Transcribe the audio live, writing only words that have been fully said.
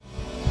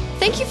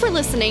Thank you for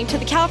listening to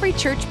the Calvary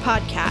Church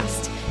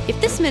podcast. If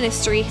this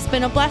ministry has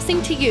been a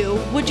blessing to you,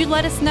 would you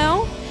let us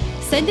know?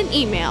 Send an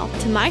email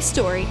to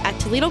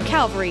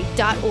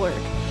mystory@toledocalvary.org.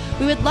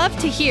 We would love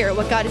to hear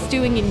what God is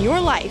doing in your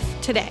life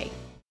today.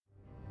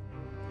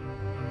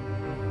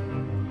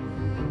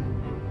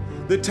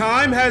 The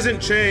time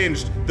hasn't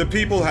changed, the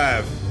people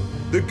have.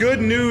 The good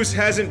news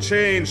hasn't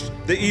changed,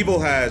 the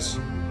evil has.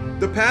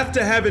 The path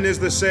to heaven is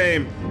the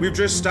same, we've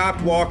just stopped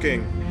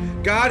walking.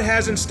 God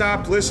hasn't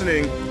stopped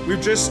listening,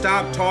 we've just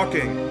stopped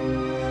talking.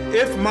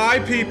 If my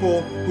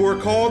people, who are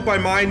called by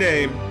my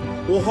name,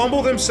 will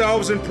humble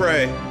themselves and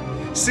pray,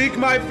 seek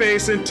my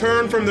face and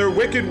turn from their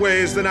wicked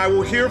ways, then I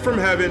will hear from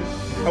heaven,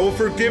 I will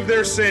forgive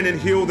their sin and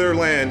heal their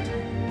land.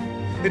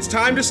 It's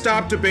time to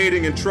stop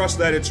debating and trust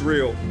that it's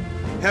real.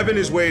 Heaven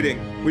is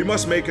waiting. We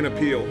must make an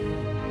appeal.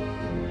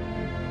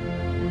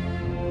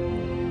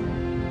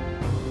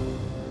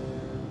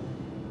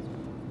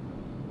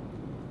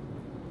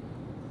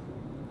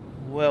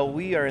 Well,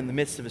 we are in the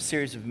midst of a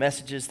series of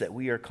messages that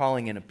we are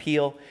calling an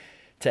appeal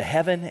to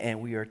heaven,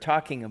 and we are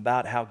talking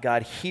about how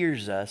God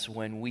hears us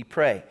when we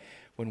pray.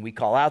 When we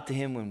call out to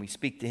Him, when we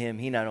speak to Him,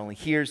 He not only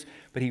hears,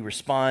 but He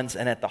responds.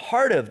 And at the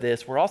heart of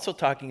this, we're also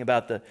talking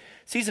about the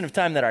season of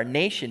time that our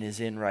nation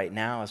is in right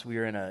now, as we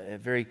are in a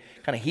very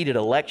kind of heated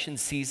election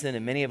season,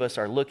 and many of us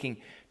are looking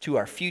to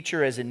our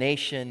future as a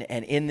nation.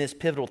 And in this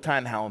pivotal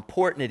time, how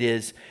important it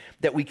is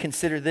that we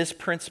consider this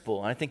principle.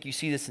 And I think you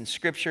see this in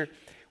Scripture.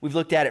 We've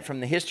looked at it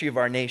from the history of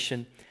our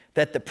nation,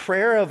 that the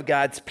prayer of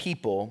God's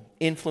people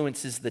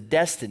influences the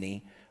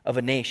destiny of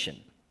a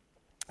nation.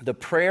 The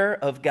prayer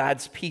of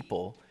God's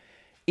people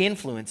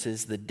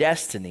influences the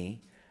destiny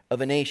of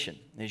a nation.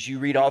 As you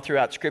read all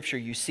throughout Scripture,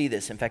 you see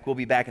this. In fact, we'll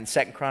be back in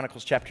 2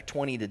 Chronicles chapter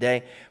 20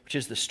 today, which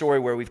is the story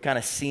where we've kind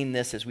of seen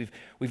this as we've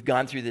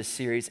gone through this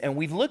series. And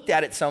we've looked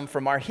at it some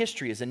from our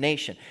history as a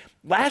nation.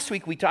 Last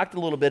week, we talked a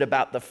little bit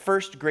about the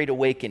First Great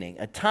Awakening,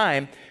 a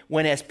time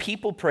when as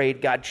people prayed,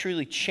 God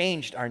truly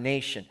changed our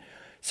nation.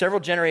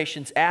 Several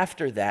generations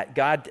after that,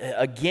 God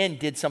again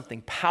did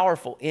something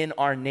powerful in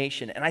our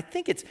nation. And I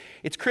think it's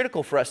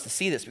critical for us to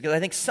see this, because I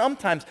think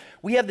sometimes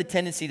we have the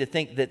tendency to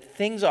think that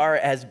things are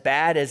as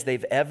bad as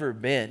they've ever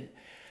been.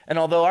 And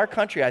although our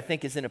country, I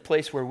think, is in a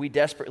place where we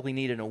desperately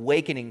need an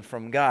awakening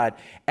from God,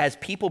 as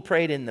people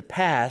prayed in the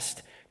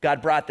past,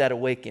 God brought that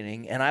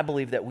awakening, and I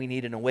believe that we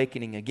need an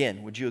awakening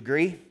again. Would you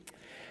agree?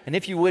 And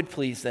if you would,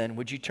 please, then,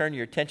 would you turn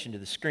your attention to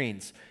the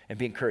screens and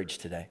be encouraged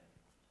today?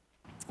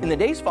 In the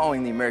days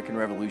following the American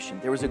Revolution,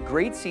 there was a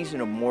great season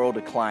of moral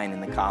decline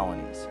in the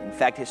colonies. In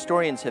fact,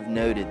 historians have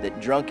noted that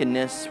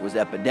drunkenness was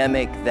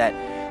epidemic, that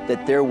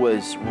there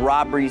was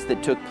robberies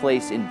that took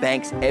place in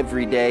banks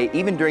every day.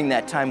 Even during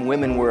that time,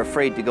 women were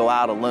afraid to go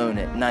out alone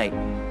at night.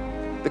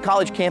 The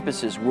college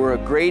campuses were a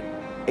great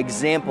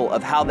example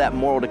of how that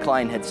moral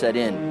decline had set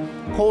in.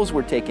 Polls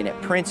were taken at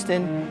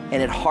Princeton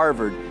and at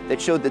Harvard that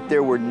showed that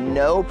there were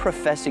no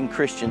professing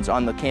Christians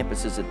on the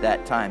campuses at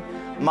that time.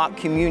 Mock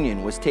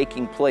communion was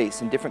taking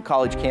place in different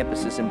college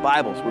campuses, and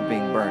Bibles were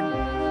being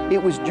burned.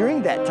 It was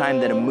during that time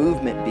that a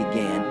movement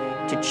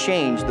began to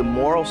change the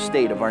moral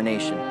state of our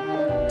nation.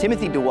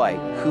 Timothy Dwight,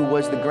 who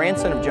was the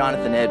grandson of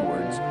Jonathan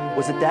Edwards,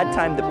 was at that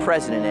time the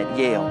president at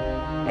Yale,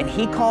 and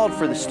he called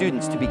for the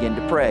students to begin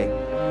to pray.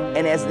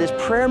 And as this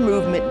prayer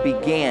movement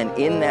began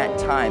in that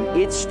time,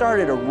 it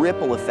started a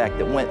ripple effect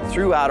that went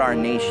throughout our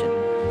nation,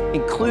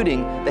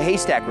 including the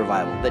Haystack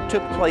Revival that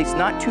took place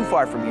not too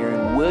far from here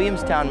in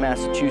Williamstown,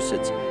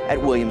 Massachusetts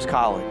at Williams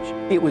College.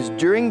 It was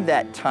during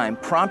that time,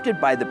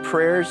 prompted by the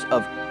prayers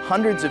of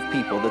hundreds of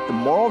people, that the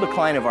moral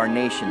decline of our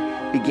nation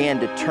began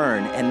to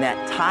turn, and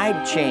that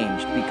tide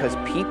changed because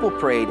people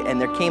prayed,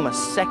 and there came a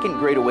second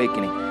great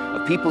awakening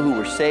of people who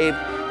were saved,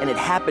 and it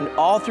happened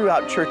all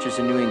throughout churches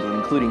in New England,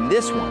 including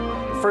this one,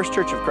 the First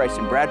Church of Christ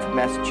in Bradford,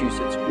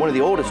 Massachusetts, one of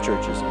the oldest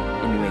churches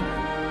in New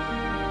England.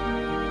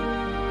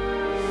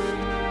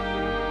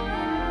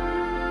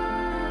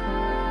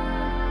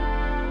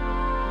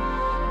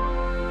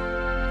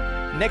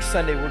 Next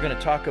Sunday, we're going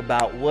to talk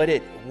about what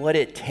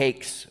it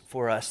takes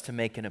for us to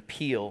make an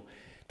appeal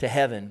to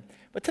heaven.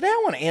 But today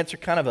I want to answer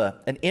kind of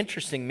an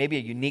interesting, maybe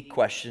a unique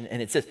question,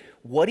 and it says,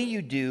 what do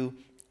you do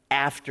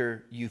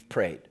after you've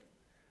prayed?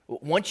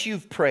 Once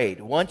you've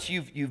prayed, once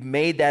you've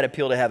made that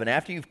appeal to heaven,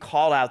 after you've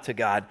called out to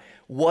God,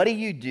 what do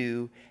you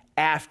do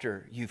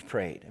after you've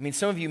prayed? I mean,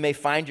 some of you may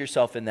find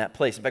yourself in that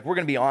place. In fact, we're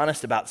going to be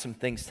honest about some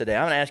things today.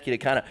 I'm going to ask you to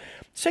kind of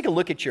take a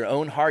look at your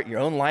own heart, your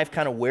own life,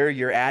 kind of where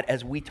you're at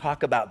as we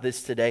talk about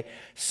this today.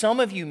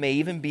 Some of you may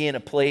even be in a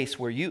place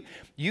where you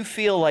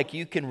feel like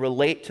you can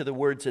relate to the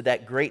words of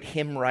that great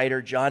hymn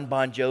writer, John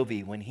Bon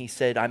Jovi, when he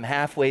said, "I'm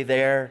halfway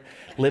there,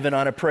 living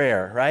on a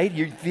prayer," right?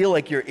 You feel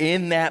like you're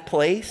in that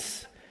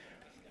place.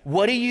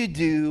 What do you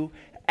do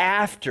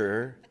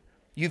after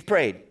you've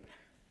prayed?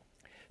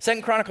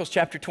 2 Chronicles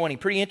chapter 20,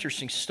 pretty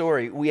interesting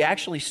story. We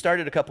actually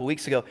started a couple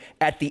weeks ago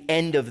at the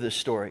end of the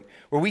story,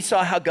 where we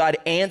saw how God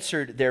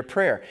answered their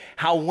prayer.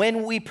 How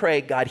when we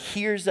pray, God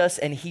hears us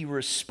and he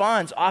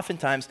responds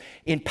oftentimes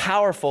in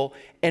powerful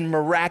and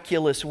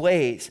miraculous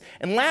ways.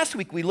 And last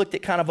week we looked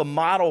at kind of a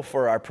model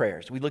for our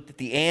prayers. We looked at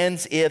the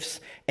ands, ifs,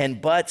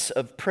 and buts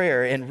of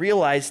prayer and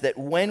realized that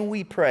when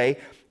we pray,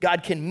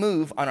 God can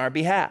move on our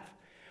behalf.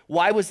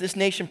 Why was this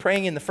nation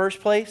praying in the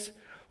first place?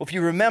 Well, if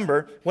you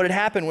remember, what had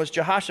happened was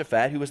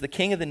Jehoshaphat, who was the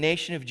king of the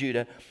nation of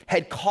Judah,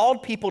 had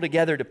called people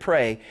together to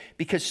pray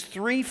because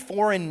 3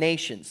 foreign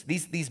nations,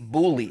 these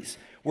bullies,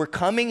 were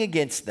coming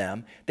against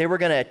them. They were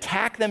going to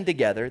attack them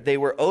together. They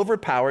were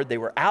overpowered. They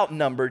were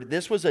outnumbered.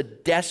 This was a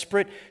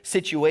desperate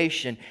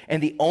situation.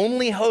 And the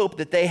only hope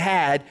that they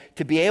had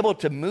to be able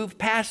to move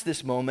past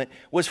this moment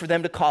was for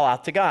them to call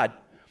out to God.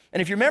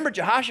 And if you remember,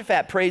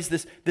 Jehoshaphat prays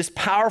this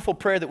powerful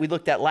prayer that we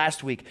looked at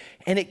last week,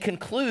 and it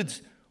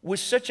concludes with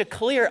such a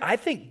clear, I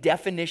think,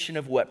 definition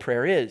of what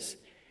prayer is.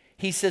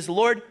 He says,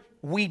 Lord,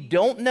 we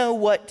don't know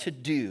what to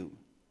do,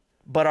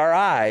 but our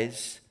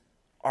eyes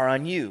are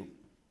on you.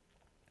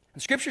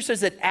 And Scripture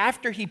says that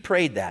after he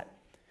prayed that,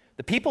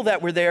 the people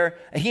that were there,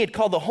 and he had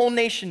called the whole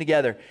nation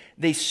together,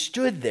 they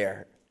stood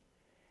there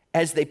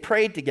as they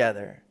prayed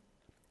together.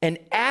 And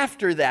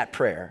after that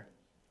prayer,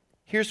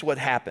 here's what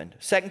happened.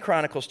 2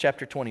 Chronicles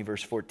chapter 20,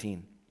 verse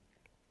 14.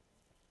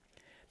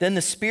 Then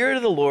the Spirit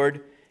of the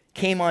Lord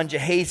came on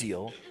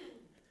Jehaziel,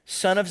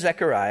 son of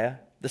Zechariah,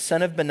 the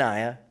son of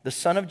Benaiah, the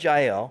son of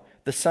Jael,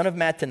 the son of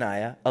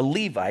Mattaniah, a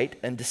Levite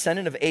and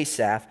descendant of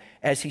Asaph,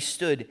 as he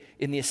stood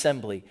in the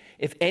assembly.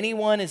 If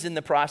anyone is in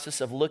the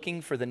process of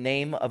looking for the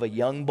name of a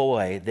young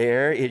boy,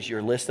 there is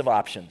your list of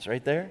options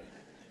right there.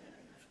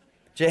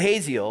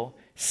 Jehaziel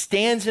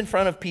stands in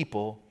front of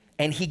people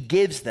and he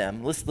gives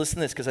them, listen to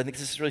this because I think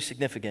this is really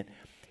significant.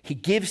 He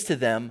gives to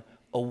them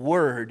a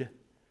word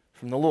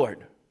from the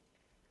Lord.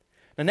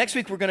 Now, next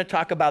week, we're going to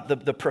talk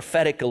about the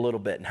prophetic a little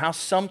bit and how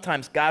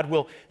sometimes God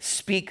will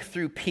speak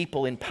through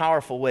people in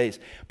powerful ways.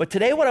 But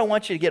today, what I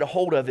want you to get a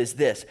hold of is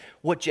this.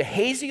 What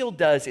Jehaziel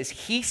does is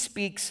he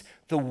speaks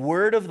the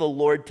word of the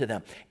Lord to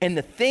them. And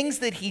the things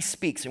that he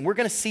speaks, and we're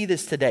going to see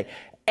this today,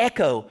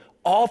 echo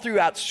all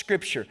throughout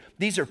Scripture.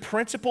 These are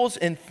principles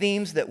and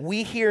themes that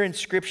we hear in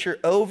Scripture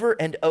over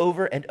and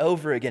over and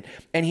over again.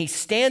 And he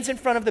stands in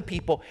front of the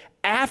people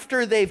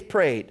after they've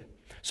prayed.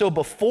 So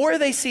before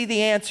they see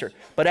the answer,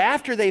 but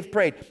after they've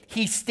prayed,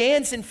 he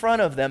stands in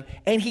front of them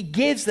and he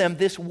gives them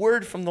this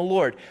word from the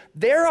Lord.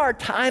 There are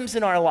times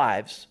in our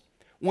lives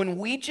when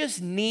we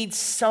just need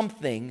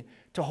something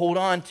to hold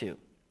on to.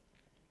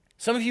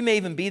 Some of you may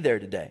even be there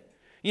today.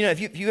 You know,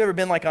 if you've ever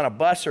been like on a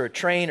bus or a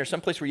train or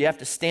someplace where you have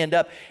to stand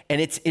up and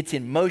it's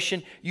in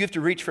motion, you have to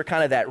reach for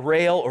kind of that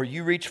rail or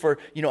you reach for,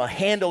 a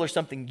handle or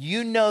something.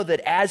 You know that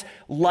as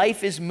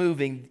life is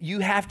moving, you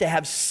have to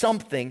have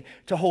something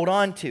to hold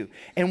on to.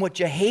 And what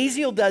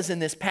Jehaziel does in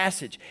this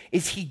passage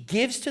is he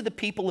gives to the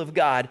people of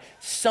God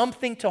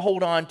something to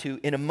hold on to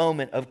in a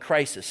moment of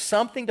crisis,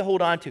 something to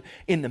hold on to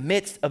in the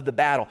midst of the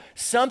battle,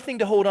 something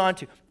to hold on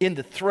to in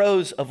the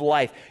throes of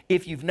life.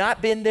 If you've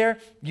not been there,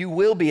 you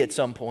will be at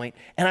some point.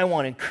 And I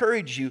want to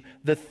encourage you,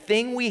 the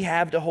thing we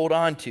have to hold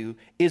on to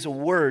is a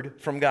word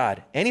from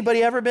God.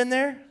 Anybody ever been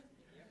there?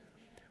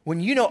 When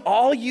you know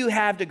all you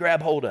have to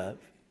grab hold of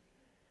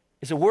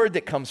is a word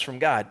that comes from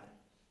God.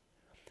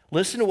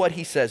 Listen to what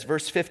he says,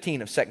 verse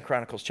 15 of 2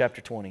 Chronicles chapter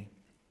 20.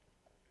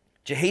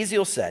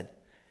 Jehaziel said,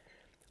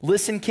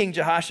 "Listen, King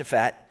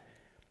Jehoshaphat,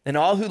 and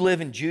all who live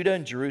in Judah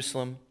and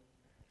Jerusalem,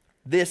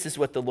 this is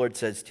what the Lord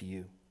says to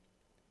you.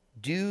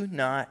 Do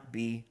not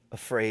be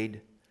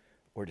afraid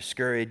or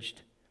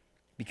discouraged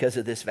because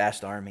of this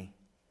vast army.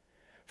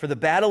 For the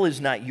battle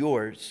is not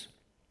yours,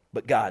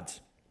 but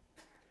God's.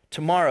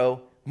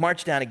 Tomorrow,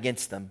 march down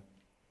against them.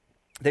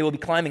 They will be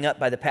climbing up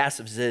by the pass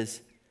of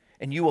Ziz,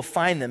 and you will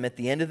find them at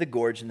the end of the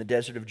gorge in the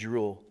desert of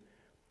Jeruel.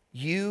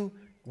 You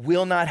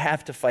will not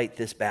have to fight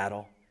this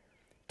battle.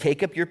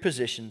 Take up your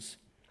positions,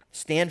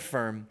 stand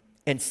firm,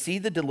 and see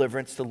the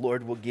deliverance the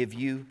Lord will give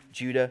you,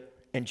 Judah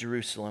and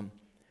Jerusalem.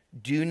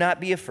 Do not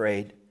be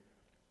afraid.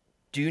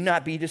 Do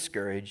not be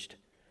discouraged.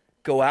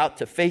 Go out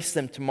to face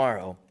them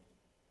tomorrow.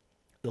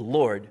 The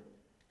Lord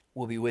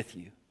will be with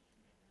you."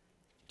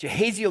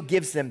 Jehaziel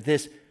gives them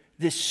this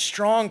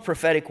strong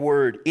prophetic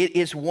word. It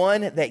is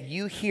one that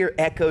you hear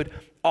echoed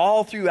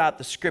all throughout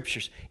the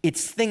Scriptures.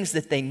 It's things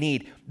that they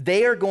need.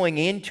 They are going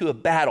into a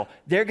battle.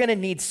 They're going to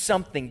need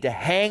something to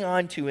hang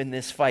on to in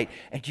this fight.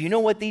 And do you know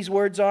what these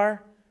words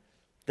are?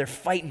 They're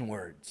fighting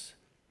words.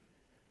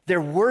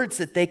 They're words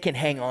that they can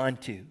hang on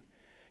to.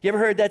 You ever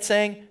heard that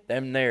saying?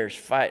 Them there's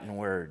fighting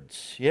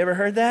words. You ever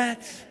heard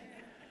that?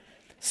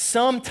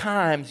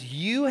 Sometimes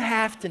you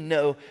have to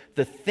know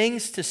the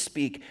things to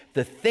speak,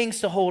 the things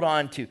to hold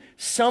on to.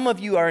 Some of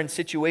you are in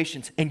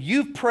situations and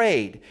you've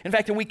prayed. In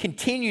fact, and we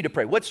continue to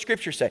pray. What's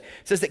Scripture say? It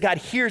says that God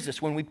hears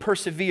us when we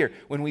persevere,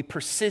 when we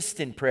persist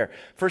in prayer.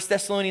 1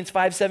 Thessalonians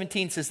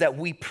 5:17 says that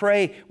we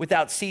pray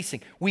without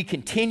ceasing. We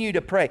continue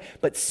to pray.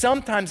 But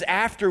sometimes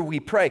after we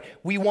pray,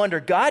 we wonder,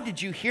 God,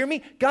 did you hear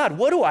me? God,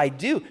 what do I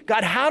do?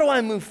 God, how do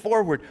I move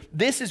forward?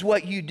 This is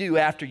what you do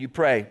after you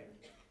pray.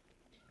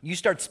 You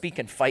start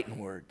speaking fighting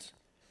words.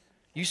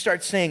 You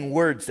start saying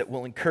words that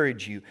will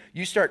encourage you.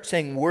 You start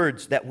saying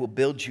words that will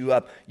build you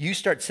up. You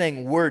start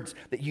saying words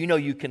that you know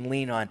you can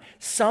lean on.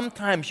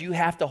 Sometimes you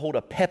have to hold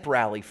a pep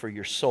rally for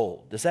your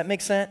soul. Does that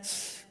make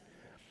sense?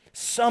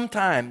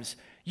 Sometimes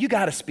you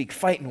got to speak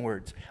fighting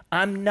words.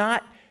 I'm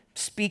not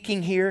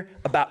speaking here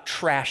about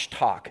trash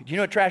talk. Do you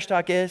know what trash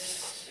talk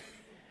is?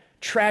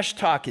 Trash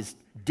talk is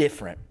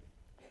different.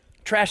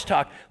 Trash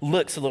talk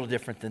looks a little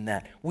different than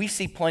that. We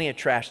see plenty of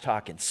trash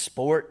talk in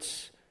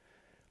sports,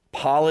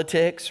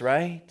 politics,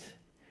 right?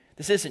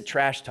 This isn't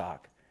trash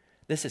talk.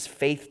 This is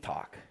faith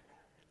talk.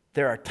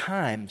 There are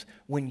times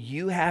when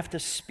you have to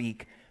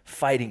speak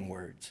fighting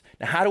words.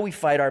 Now, how do we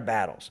fight our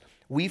battles?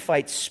 We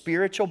fight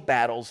spiritual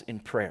battles in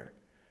prayer.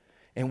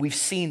 And we've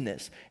seen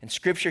this, and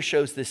Scripture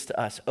shows this to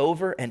us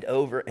over and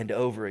over and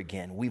over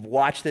again. We've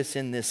watched this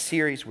in this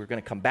series. We're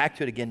going to come back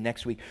to it again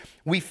next week.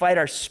 We fight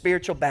our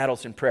spiritual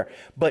battles in prayer.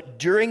 But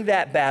during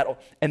that battle,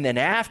 and then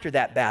after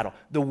that battle,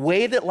 the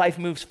way that life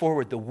moves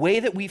forward, the way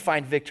that we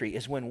find victory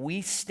is when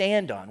we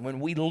stand on, when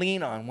we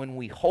lean on, when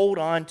we hold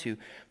on to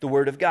the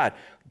Word of God.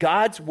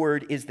 God's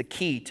Word is the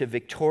key to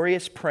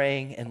victorious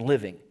praying and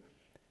living.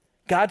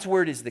 God's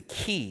Word is the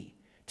key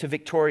to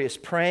victorious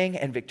praying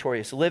and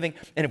victorious living.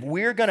 And if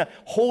we're going to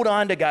hold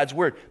on to God's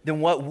word,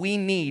 then what we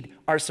need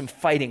are some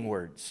fighting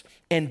words.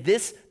 And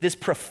this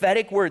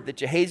prophetic word that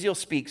Jehaziel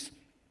speaks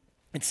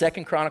in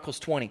 2 Chronicles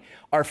 20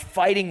 are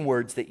fighting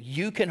words that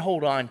you can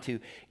hold on to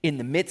in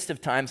the midst of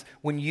times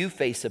when you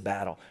face a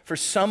battle. For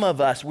some of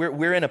us,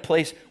 we're in a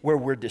place where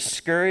we're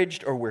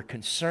discouraged or we're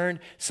concerned.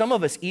 Some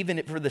of us,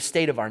 even for the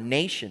state of our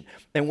nation.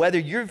 And whether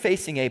you're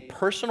facing a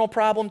personal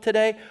problem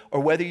today or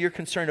whether you're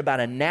concerned about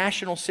a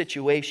national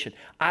situation,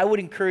 I would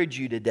encourage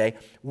you today,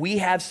 we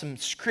have some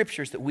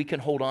scriptures that we can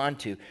hold on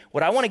to.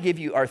 What I want to give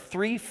you are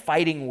 3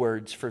 fighting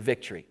words for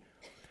victory.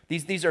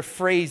 These are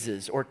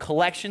phrases or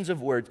collections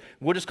of words,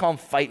 we'll just call them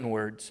fighting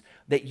words,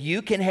 that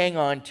you can hang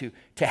on to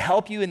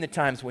help you in the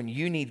times when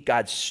you need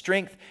God's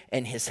strength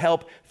and his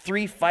help.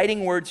 3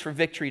 fighting words for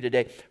victory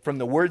today from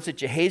the words that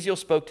Jehaziel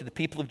spoke to the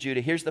people of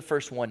Judah. Here's the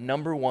first one.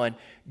 Number 1,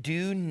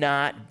 do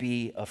not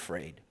be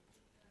afraid.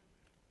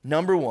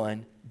 Number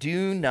 1,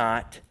 do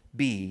not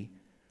be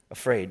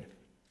afraid.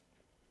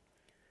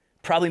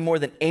 Probably more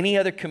than any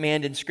other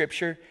command in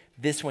Scripture,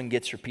 this one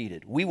gets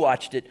repeated. We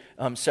watched it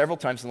several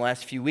times in the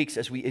last few weeks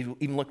as we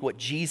even looked what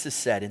Jesus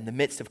said in the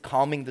midst of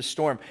calming the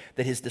storm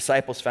that his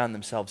disciples found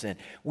themselves in.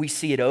 We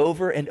see it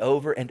over and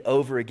over and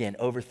over again,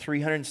 over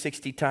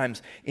 360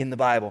 times in the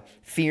Bible.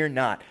 Fear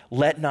not.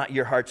 Let not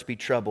your hearts be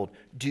troubled.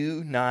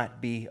 Do not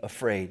be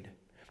afraid.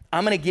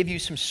 I'm going to give you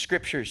some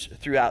scriptures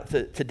throughout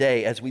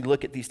today as we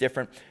look at these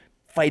different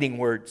fighting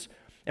words.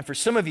 And for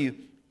some of you,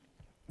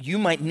 you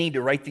might need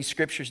to write these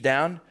scriptures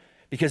down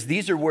because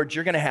these are words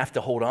you're going to have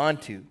to hold on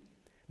to.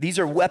 These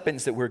are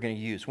weapons that we're going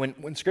to use.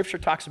 When Scripture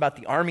talks about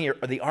the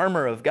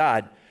armor of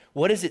God,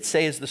 what does it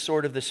say is the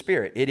sword of the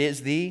Spirit? It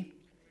is the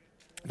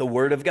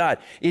Word of God.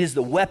 It is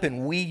the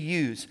weapon we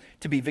use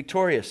to be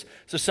victorious.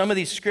 So some of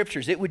these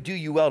scriptures, it would do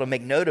you well to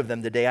make note of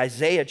them today.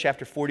 Isaiah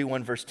chapter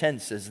 41 verse 10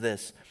 says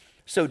this,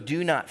 "So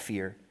do not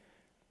fear,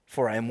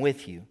 for I am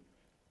with you.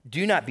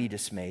 Do not be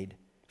dismayed,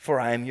 for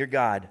I am your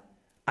God.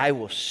 I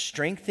will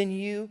strengthen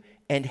you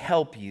and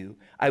help you.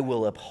 I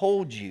will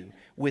uphold you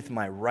with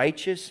my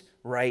righteous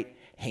right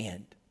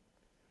hand."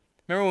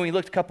 Remember when we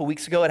looked a couple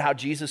weeks ago at how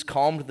Jesus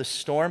calmed the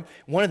storm?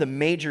 One of the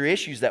major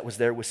issues that was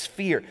there was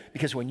fear.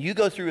 Because when you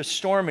go through a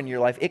storm in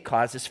your life, it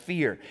causes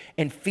fear.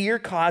 And fear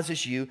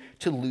causes you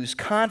to lose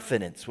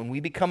confidence. When we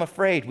become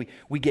afraid,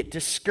 we get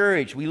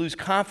discouraged. We lose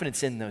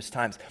confidence in those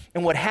times.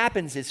 And what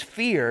happens is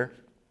fear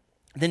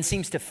then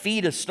seems to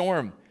feed a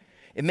storm.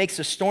 It makes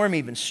a storm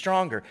even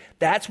stronger.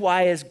 That's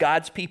why as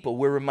God's people,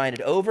 we're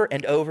reminded over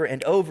and over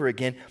and over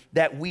again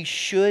that we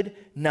should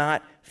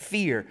not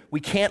fear. We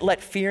can't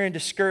let fear and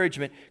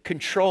discouragement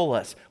control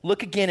us.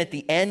 Look again at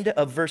the end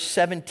of verse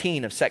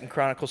 17 of 2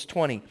 Chronicles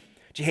 20.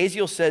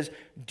 Jehaziel says,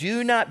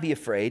 "Do not be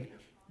afraid.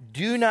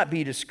 Do not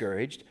be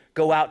discouraged.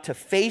 Go out to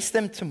face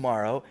them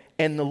tomorrow,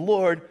 and the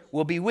Lord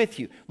will be with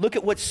you." Look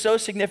at what's so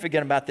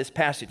significant about this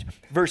passage.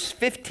 Verse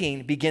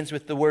 15 begins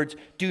with the words,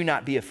 "Do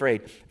not be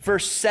afraid."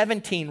 Verse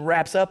 17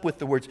 wraps up with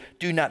the words,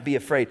 "Do not be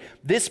afraid."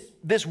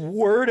 This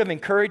word of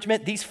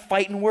encouragement, these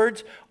fighting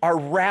words, are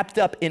wrapped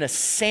up in a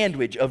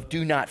sandwich of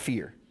 "do not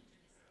fear."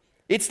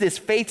 It's this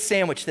faith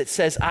sandwich that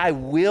says, I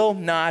will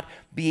not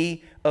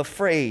be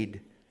afraid.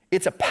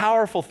 It's a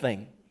powerful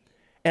thing.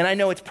 And I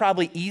know it's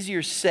probably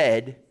easier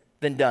said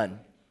than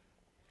done.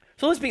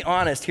 So let's be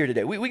honest here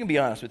today. We can be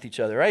honest with each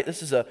other, right?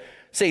 This is a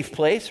safe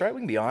place, right?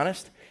 We can be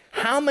honest.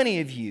 How many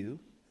of you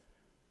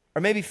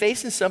are maybe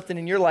facing something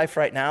in your life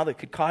right now that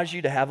could cause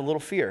you to have a little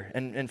fear?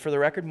 And for the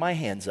record, my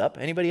hand's up.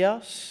 Anybody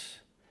else?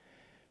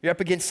 You're up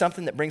against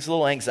something that brings a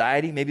little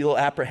anxiety, maybe a little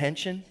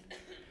apprehension.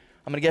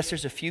 I'm going to guess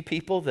there's a few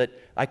people that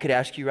I could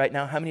ask you right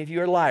now, how many of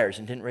you are liars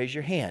and didn't raise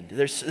your hand?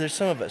 There's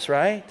some of us,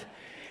 right?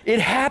 It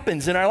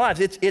happens in our lives.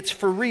 It's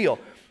for real.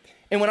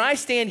 And when I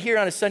stand here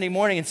on a Sunday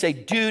morning and say,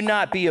 do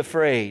not be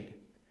afraid,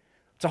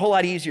 it's a whole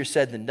lot easier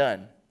said than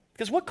done.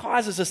 Because what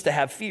causes us to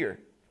have fear?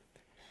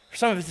 For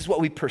some of us, it's what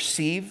we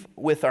perceive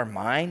with our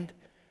mind.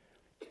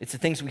 It's the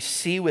things we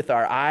see with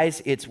our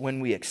eyes. It's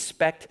when we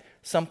expect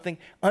something.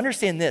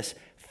 Understand this,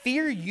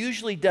 fear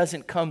usually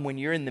doesn't come when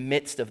you're in the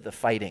midst of the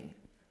fighting.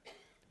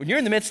 When you're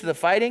in the midst of the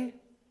fighting,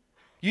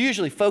 you're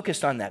usually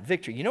focused on that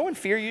victory. You know when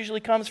fear usually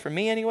comes, for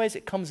me anyways?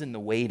 It comes in the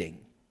waiting.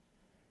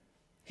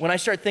 When I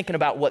start thinking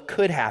about what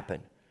could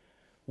happen,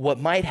 what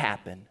might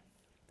happen,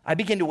 I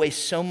begin to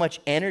waste so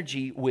much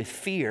energy with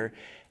fear.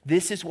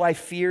 This is why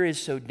fear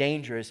is so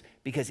dangerous,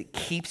 because it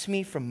keeps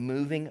me from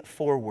moving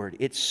forward.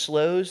 It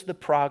slows the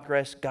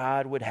progress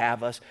God would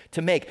have us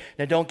to make.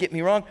 Now, don't get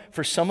me wrong.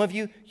 For some of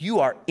you, you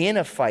are in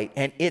a fight,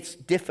 and it's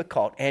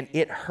difficult, and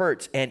it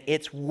hurts, and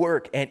it's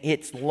work, and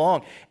it's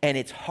long, and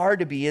it's hard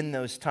to be in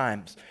those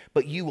times.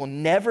 But you will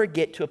never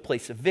get to a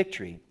place of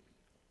victory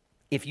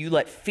if you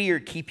let fear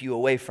keep you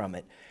away from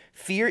it.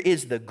 Fear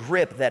is the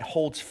grip that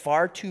holds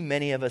far too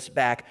many of us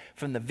back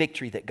from the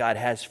victory that God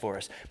has for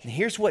us. And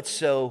here's what's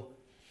so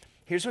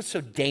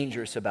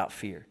dangerous about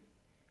fear.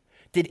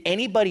 Did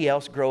anybody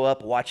else grow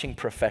up watching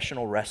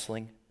professional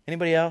wrestling?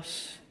 Anybody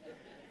else?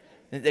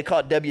 They call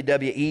it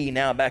WWE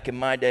now. Back in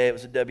my day, it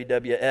was a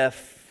WWF.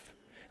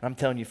 I'm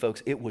telling you,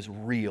 folks, it was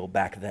real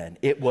back then.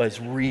 It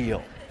was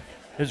real.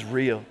 It was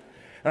real.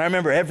 And I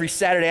remember every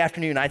Saturday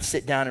afternoon, I'd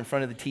sit down in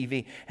front of the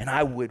TV, and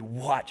I would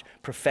watch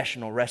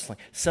professional wrestling.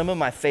 Some of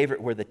my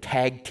favorite were the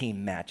tag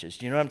team matches.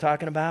 Do you know what I'm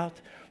talking about?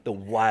 The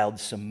Wild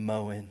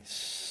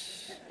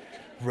Samoans,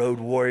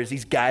 Road Warriors.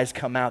 These guys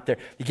come out there.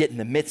 You get in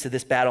the midst of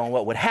this battle, and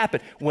what would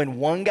happen? When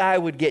one guy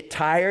would get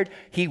tired,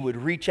 he would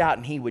reach out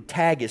and he would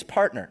tag his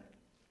partner.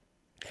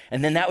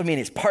 And then that would mean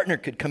his partner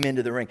could come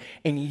into the ring.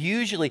 And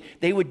usually,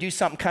 they would do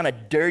something kind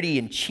of dirty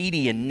and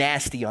cheaty and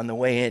nasty on the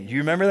way in. Do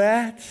you remember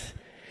that?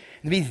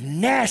 There'd be these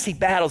nasty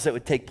battles that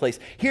would take place.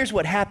 Here's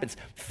what happens.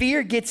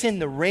 Fear gets in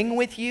the ring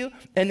with you,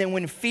 and then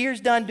when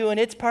fear's done doing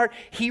its part,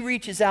 he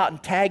reaches out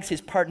and tags his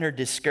partner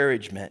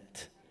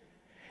discouragement.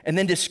 And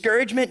then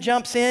discouragement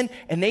jumps in,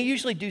 and they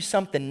usually do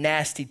something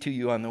nasty to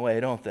you on the way,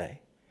 don't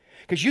they?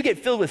 Because you get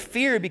filled with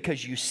fear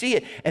because you see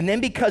it, and then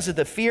because of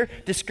the fear,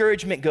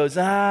 discouragement goes,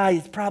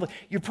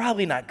 you're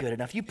probably not good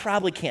enough. You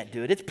probably can't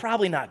do it. It's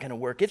probably not going to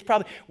work.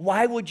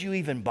 Why would you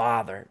even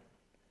bother?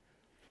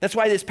 That's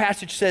why this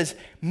passage says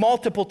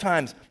multiple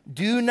times,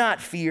 do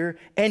not fear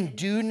and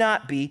do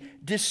not be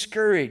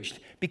discouraged,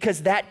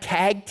 because that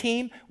tag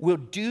team will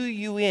do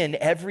you in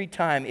every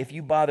time if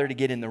you bother to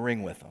get in the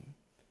ring with them.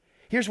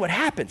 Here's what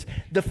happens.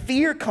 The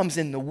fear comes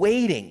in the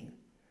waiting.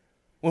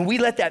 When we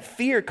let that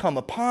fear come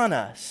upon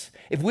us,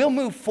 if we'll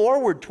move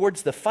forward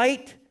towards the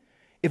fight,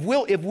 if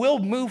we'll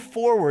move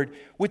forward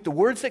with the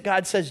words that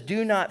God says,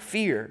 do not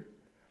fear,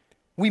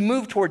 we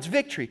move towards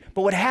victory.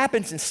 But what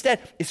happens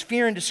instead is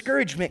fear and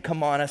discouragement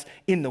come on us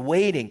in the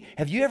waiting.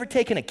 Have you ever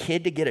taken a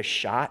kid to get a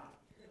shot?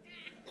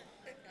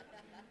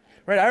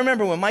 Right, I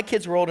remember when my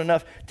kids were old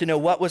enough to know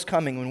what was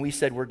coming when we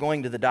said we're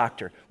going to the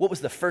doctor. What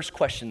was the first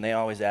question they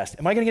always asked?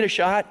 Am I going to get a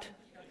shot?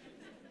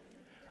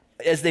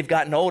 As they've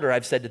gotten older,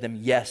 I've said to them,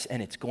 yes,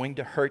 and it's going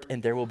to hurt,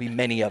 and there will be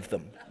many of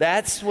them.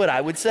 That's what I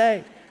would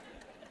say.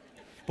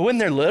 But when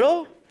they're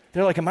little,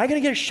 they're like, am I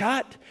going to get a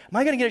shot? Am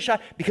I going to get a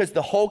shot? Because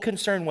the whole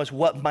concern was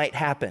what might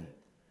happen.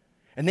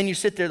 And then you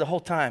sit there the whole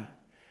time,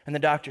 and the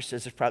doctor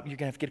says, you're going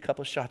to have to get a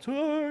couple of shots.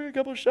 Oh, a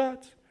couple of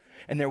shots.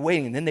 And they're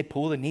waiting, and then they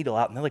pull the needle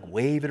out, and they're like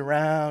wave it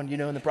around,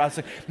 in the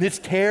process. And it's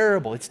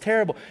terrible. It's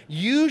terrible.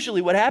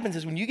 Usually what happens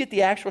is when you get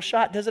the actual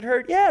shot, does it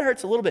hurt? Yeah, it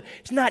hurts a little bit.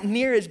 It's not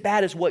near as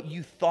bad as what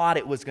you thought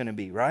it was going to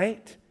be,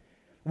 right?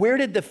 Where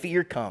did the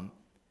fear come?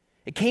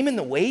 It came in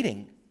the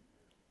waiting.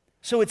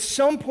 So at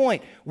some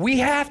point, we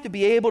have to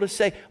be able to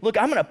say, look,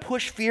 I'm going to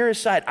push fear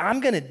aside. I'm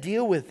going to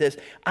deal with this.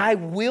 I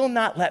will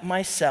not let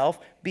myself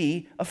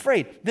be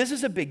afraid. This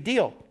is a big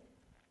deal.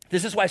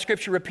 This is why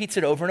Scripture repeats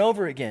it over and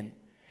over again.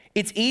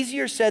 It's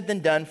easier said than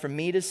done for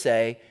me to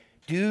say,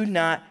 do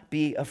not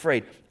be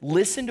afraid.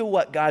 Listen to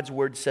what God's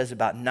word says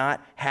about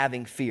not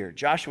having fear.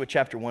 Joshua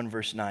chapter 1,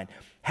 verse 9.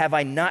 Have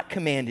I not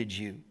commanded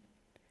you?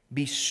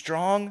 Be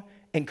strong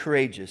and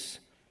courageous.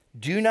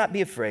 Do not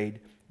be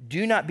afraid.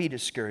 Do not be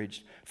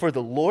discouraged. For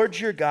the Lord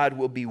your God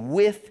will be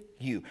with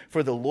you.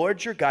 For the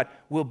Lord your God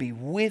will be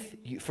with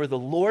you. For the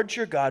Lord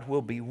your God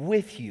will be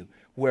with you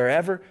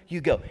wherever you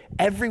go.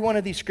 Every one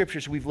of these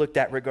scriptures we've looked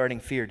at regarding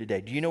fear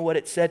today. Do you know what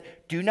it said?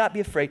 Do not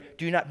be afraid.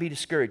 Do not be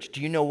discouraged.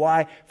 Do you know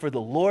why? For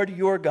the Lord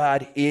your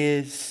God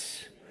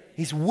He's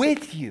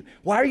with you.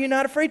 Why are you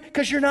not afraid?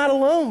 Because you're not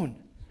alone.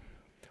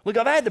 Look,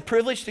 I've had the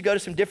privilege to go to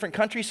some different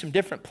countries, some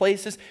different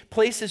places,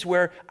 places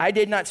where I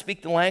did not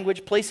speak the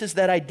language, places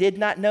that I did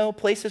not know,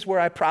 places where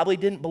I probably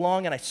didn't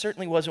belong, and I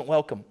certainly wasn't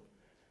welcome.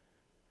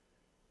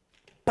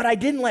 But I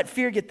didn't let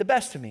fear get the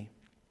best of me.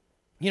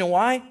 You know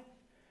why?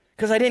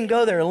 Because I didn't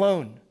go there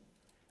alone.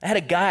 I had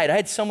a guide. I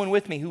had someone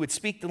with me who would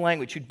speak the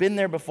language, who'd been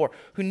there before,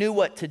 who knew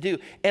what to do.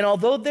 And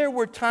although there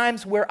were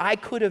times where I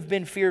could have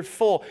been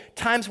fearful,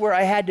 times where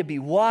I had to be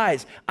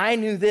wise, I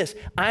knew this: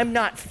 I'm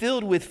not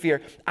filled with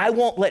fear. I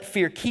won't let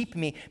fear keep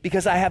me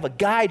because I have a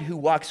guide who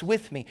walks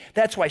with me.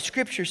 That's why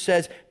Scripture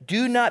says,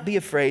 do not be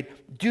afraid,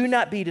 do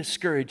not be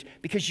discouraged,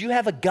 because you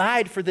have a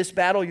guide for this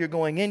battle you're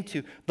going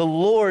into. The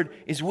Lord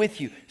is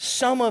with you.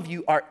 Some of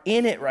you are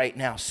in it right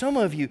now. Some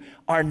of you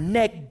are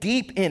neck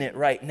deep in it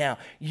right now.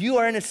 You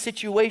are in a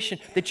situation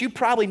that you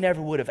probably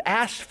never would have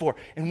asked for.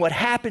 And what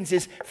happens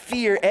is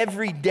fear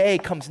every day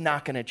comes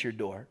knocking at your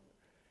door.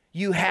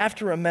 You have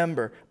to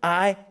remember,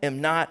 I am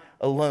not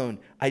alone.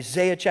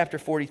 Isaiah chapter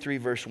 43,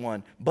 verse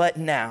 1. But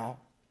now,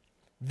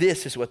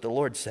 this is what the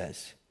Lord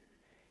says.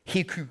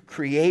 He who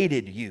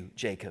created you,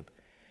 Jacob.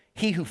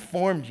 He who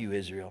formed you,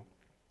 Israel.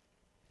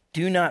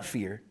 Do not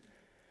fear,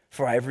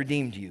 for I have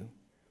redeemed you.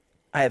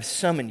 I have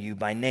summoned you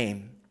by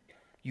name.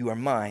 You are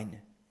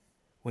mine.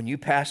 When you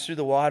pass through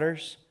the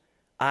waters,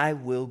 I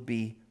will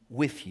be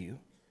with you.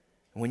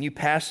 When you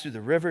pass through the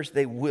rivers,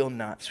 they will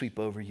not sweep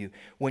over you.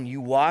 When you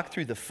walk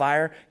through the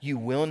fire, you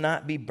will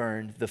not be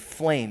burned. The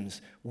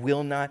flames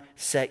will not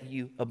set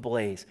you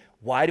ablaze.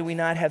 Why do we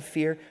not have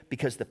fear?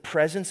 Because the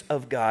presence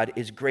of God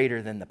is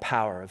greater than the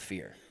power of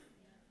fear.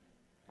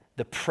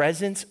 The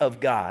presence of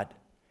God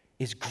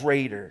is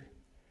greater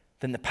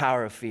than the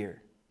power of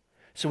fear.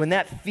 So when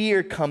that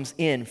fear comes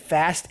in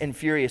fast and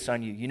furious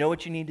on you, you know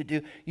what you need to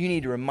do? You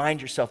need to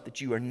remind yourself that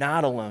you are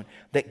not alone,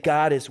 that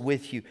God is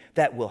with you,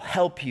 that will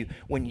help you.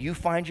 When you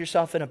find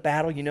yourself in a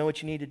battle, you know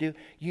what you need to do?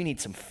 You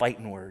need some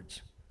fighting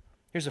words.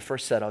 Here's the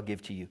first set I'll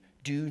give to you.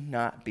 Do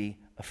not be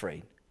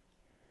afraid.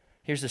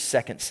 Here's the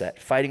second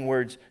set. Fighting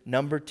words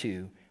number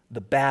 2,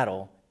 the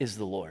battle is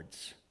the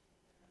Lord's.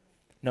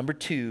 Number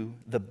 2,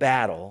 the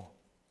battle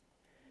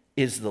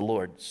is the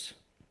Lord's.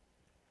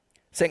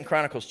 2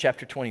 Chronicles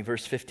chapter 20,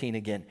 verse 15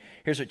 again.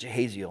 Here's what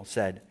Jehaziel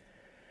said.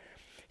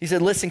 He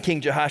said, listen,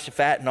 King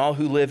Jehoshaphat and all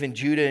who live in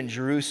Judah and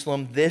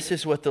Jerusalem, this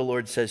is what the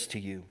Lord says to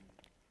you.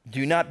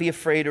 Do not be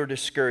afraid or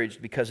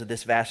discouraged because of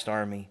this vast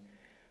army,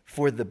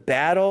 for the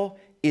battle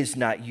is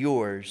not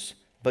yours,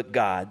 but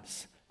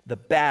God's. The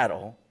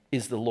battle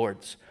is the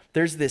Lord's.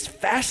 There's this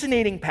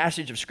fascinating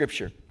passage of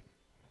Scripture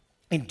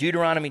in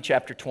Deuteronomy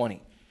chapter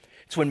 20.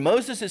 It's when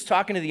Moses is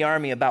talking to the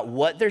army about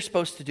what they're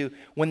supposed to do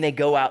when they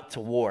go out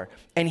to war.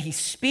 And he's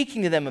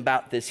speaking to them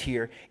about this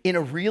here in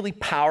a really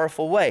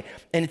powerful way.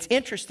 And it's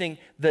interesting,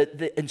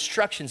 the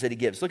instructions that he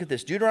gives. Look at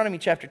this, Deuteronomy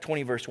chapter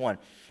 20, verse 1.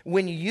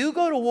 When you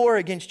go to war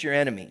against your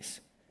enemies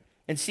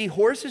and see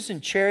horses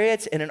and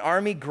chariots and an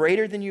army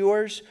greater than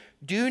yours,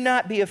 do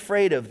not be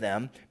afraid of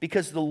them,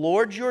 because the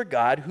Lord your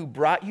God who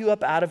brought you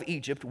up out of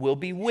Egypt will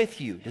be with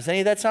you. Does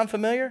any of that sound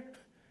familiar?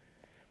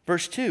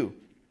 Verse 2.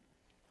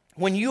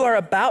 When you are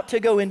about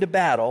to go into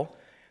battle,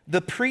 the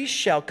priest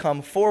shall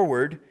come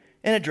forward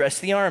and address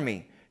the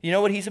army. You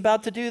know what he's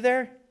about to do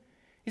there?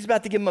 He's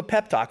about to give them a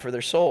pep talk for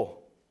their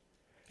soul.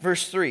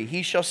 Verse 3,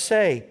 he shall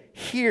say,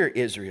 hear,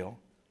 Israel,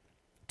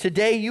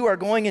 today you are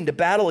going into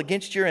battle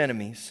against your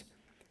enemies.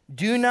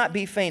 Do not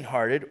be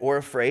faint-hearted or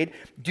afraid.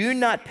 Do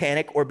not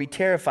panic or be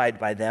terrified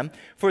by them,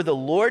 for the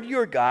Lord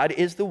your God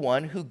is the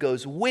one who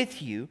goes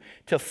with you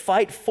to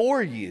fight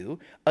for you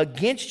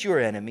against your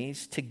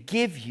enemies to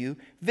give you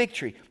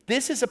victory.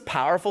 This is a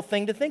powerful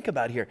thing to think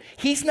about here.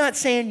 He's not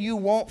saying you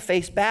won't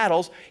face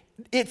battles.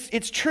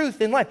 It's truth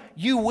in life.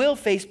 You will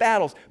face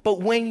battles,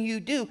 but when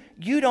you do,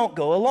 you don't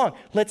go along.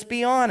 Let's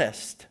be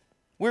honest.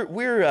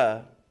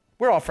 We're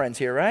all friends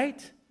here,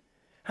 right?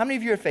 How many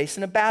of you are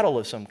facing a battle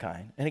of some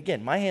kind? And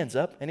again, my hand's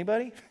up.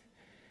 Anybody?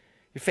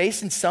 You're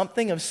facing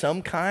something of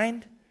some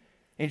kind,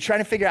 and you're trying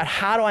to figure out,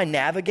 how do I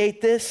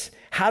navigate this?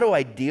 How do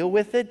I deal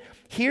with it?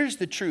 Here's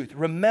the truth.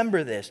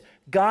 Remember this.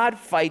 God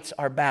fights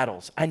our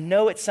battles. I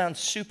know it sounds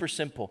super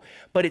simple,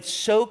 but it's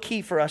so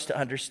key for us to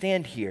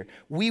understand here.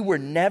 We were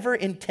never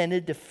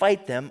intended to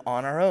fight them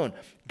on our own.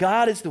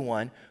 God is the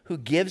one who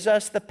gives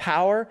us the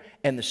power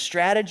and the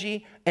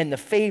strategy and the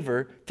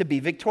favor to be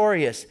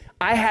victorious.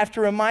 I have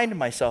to remind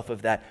myself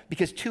of that,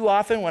 because too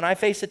often when I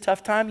face a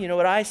tough time, you know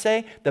what I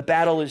say? The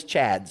battle is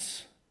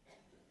Chad's.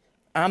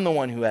 I'm the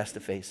one who has to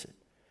face it.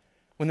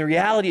 When the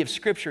reality of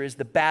Scripture is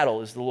the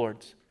battle is the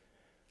Lord's.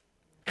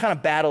 What kind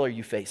of battle are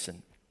you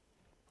facing?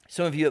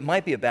 Some of you, it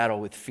might be a battle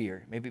with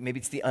fear. Maybe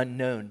it's the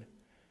unknown.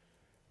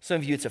 Some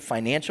of you, it's a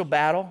financial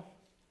battle.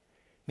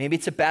 Maybe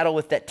it's a battle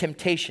with that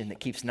temptation that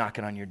keeps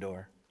knocking on your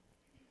door.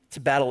 It's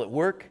a battle at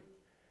work.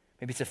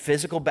 Maybe it's a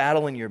physical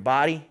battle in your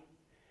body.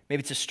 Maybe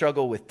it's a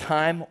struggle with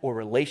time or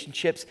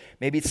relationships.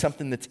 Maybe it's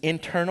something that's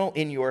internal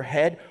in your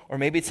head, or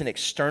maybe it's an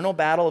external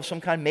battle of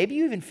some kind. Maybe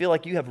you even feel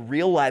like you have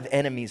real live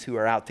enemies who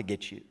are out to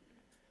get you.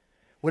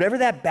 Whatever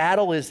that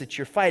battle is that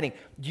you're fighting,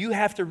 you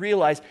have to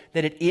realize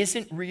that it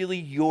isn't really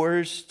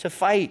yours to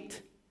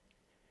fight.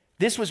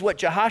 This was what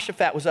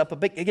Jehoshaphat was up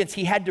against.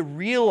 He had to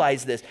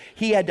realize this.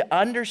 He had to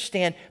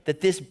understand that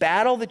this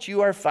battle that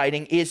you are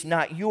fighting is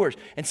not yours.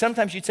 And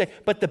sometimes you'd say,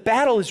 but the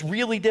battle is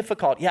really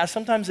difficult. Yeah,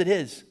 sometimes it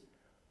is.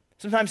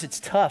 Sometimes it's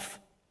tough.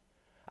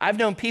 I've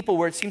known people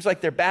where it seems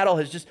like their battle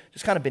has just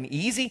kind of been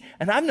easy.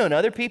 And I've known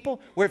other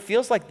people where it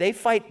feels like they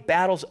fight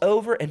battles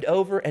over and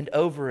over and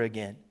over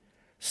again.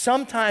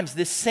 Sometimes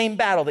this same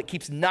battle that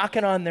keeps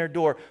knocking on their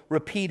door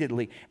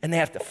repeatedly, and they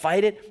have to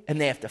fight it, and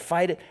they have to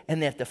fight it,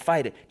 and they have to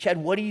fight it. Chad,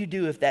 what do you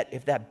do if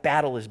that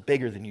battle is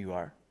bigger than you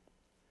are?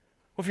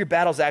 What if your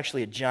battle's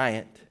actually a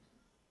giant? Do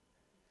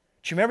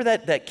you remember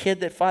that kid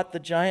that fought the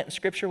giant in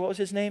Scripture? What was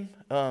his name?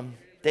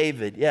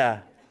 David,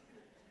 yeah.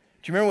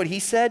 Do you remember what he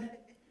said?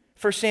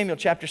 1 Samuel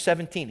chapter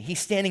 17.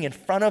 He's standing in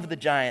front of the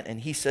giant,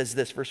 and he says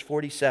this, verse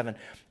 47,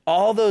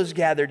 all those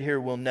gathered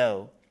here will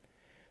know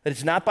that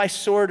it's not by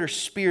sword or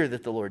spear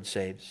that the Lord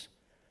saves,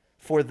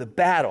 for the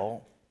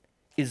battle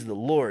is the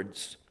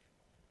Lord's,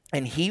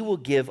 and he will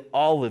give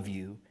all of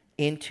you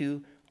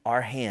into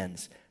our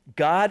hands.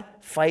 God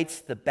fights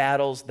the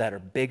battles that are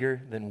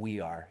bigger than we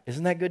are.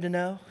 Isn't that good to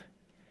know?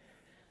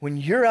 When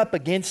you're up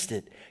against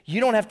it, you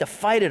don't have to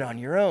fight it on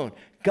your own.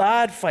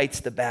 God fights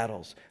the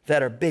battles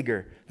that are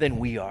bigger than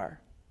we are.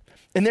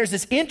 And there's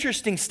this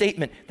interesting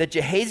statement that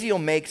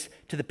Jehaziel makes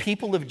to the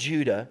people of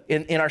Judah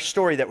in our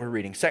story that we're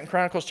reading. 2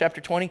 Chronicles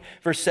chapter 20,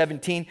 verse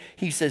 17,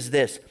 he says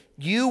this,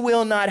 you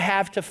will not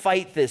have to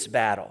fight this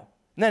battle.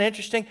 Isn't that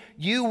interesting?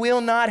 You will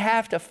not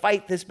have to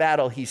fight this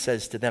battle, he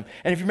says to them.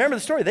 And if you remember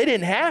the story, they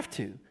didn't have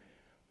to.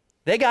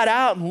 They got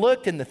out and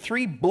looked, and the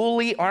three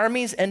bully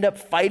armies end up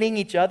fighting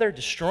each other,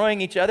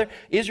 destroying each other.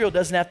 Israel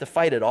doesn't have to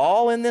fight at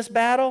all in this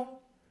battle,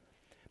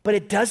 but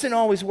it doesn't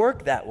always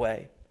work that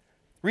way.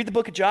 Read the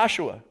book of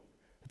Joshua.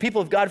 The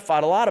people of God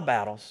fought a lot of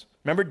battles.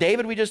 Remember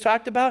David we just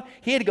talked about?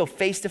 He had to go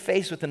face to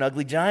face with an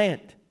ugly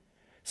giant.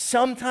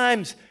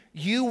 Sometimes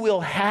you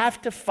will have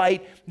to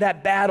fight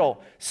that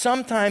battle.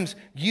 Sometimes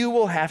you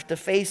will have to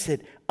face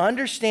it.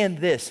 Understand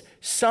this.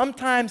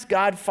 Sometimes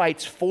God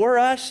fights for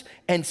us,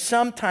 and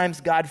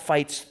sometimes God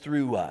fights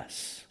through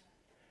us.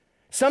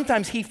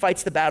 Sometimes he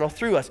fights the battle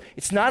through us.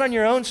 It's not on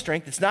your own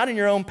strength. It's not in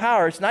your own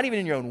power. It's not even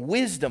in your own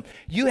wisdom.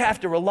 You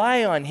have to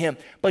rely on him,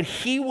 but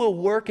he will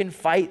work and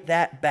fight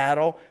that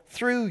battle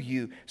through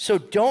you. So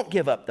don't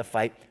give up the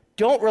fight.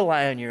 Don't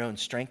rely on your own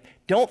strength.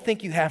 Don't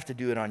think you have to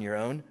do it on your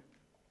own.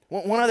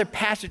 One other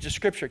passage of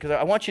scripture, because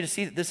I want you to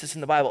see that this is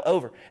in the Bible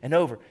over and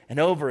over and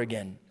over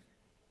again.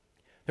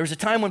 There was a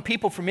time when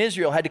people from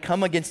Israel had to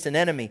come against an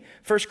enemy.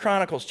 1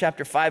 Chronicles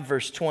chapter 5,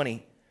 verse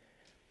 20.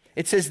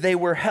 It says, they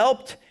were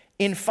helped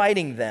in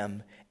fighting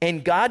them,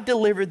 and God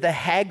delivered the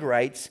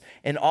Hagrites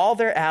and all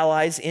their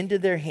allies into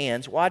their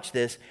hands. Watch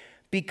this.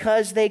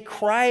 Because they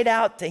cried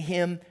out to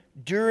him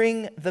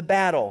during the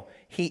battle.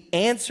 He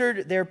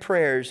answered their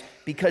prayers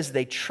because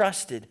they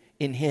trusted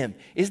in him.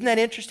 Isn't that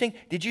interesting?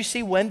 Did you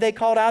see when they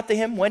called out to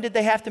him? When did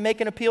they have to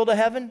make an appeal to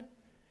heaven?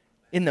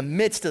 In the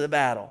midst of the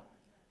battle.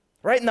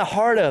 Right in the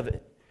heart of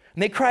it.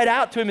 And they cried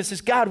out to him and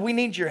says, God, we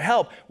need your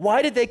help.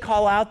 Why did they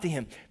call out to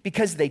him?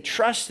 Because they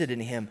trusted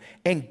in him.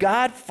 And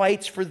God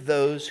fights for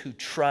those who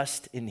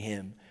trust in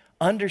him.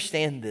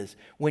 Understand this.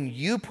 When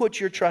you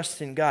put your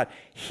trust in God,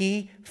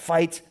 he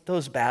fights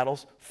those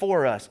battles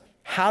for us.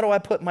 How do I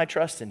put my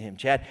trust in him,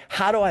 Chad?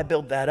 How do I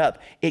build that up?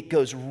 It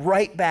goes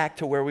right back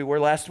to where we were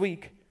last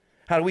week.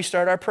 How do we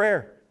start our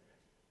prayer?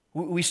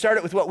 We start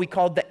it with what we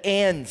call the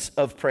ands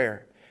of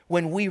prayer.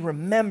 When we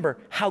remember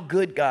how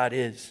good God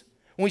is.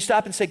 When we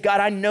stop and say, God,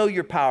 I know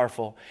you're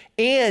powerful,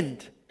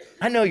 and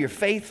I know you're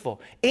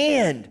faithful,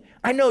 and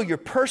I know you're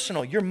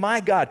personal, you're my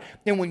God.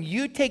 And when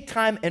you take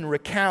time and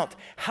recount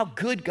how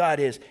good God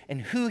is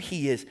and who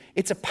he is,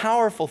 it's a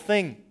powerful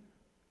thing.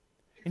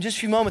 In just a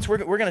few moments, we're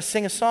going to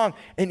sing a song,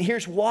 and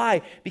here's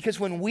why. Because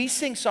when we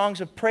sing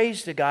songs of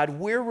praise to God,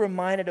 we're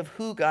reminded of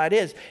who God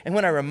is. And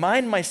when I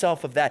remind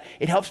myself of that,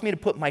 it helps me to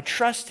put my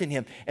trust in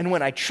him. And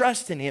when I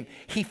trust in him,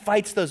 he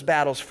fights those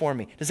battles for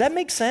me. Does that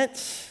make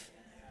sense?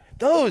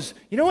 Those,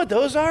 you know what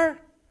those are?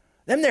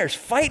 Them there's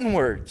fighting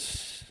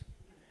words.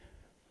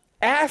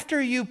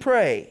 After you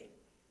pray,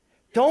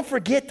 don't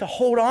forget to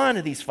hold on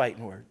to these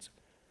fighting words.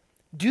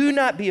 Do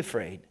not be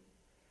afraid.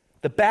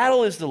 The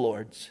battle is the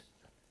Lord's.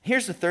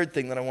 Here's the third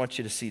thing that I want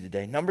you to see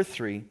today. Number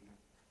 3,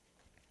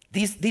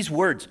 these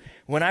words,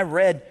 when I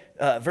read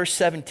verse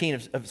 17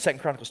 of 2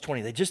 Chronicles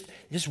 20, they just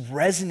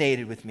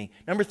resonated with me.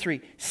 Number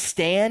 3,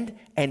 stand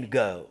and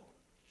go.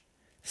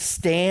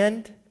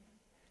 Stand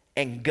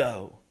and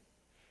go.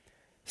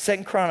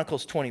 2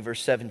 Chronicles 20,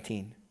 verse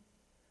 17.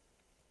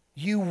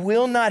 You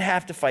will not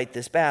have to fight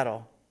this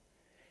battle.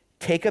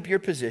 Take up your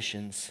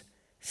positions,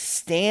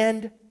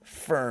 stand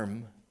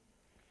firm,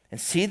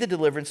 and see the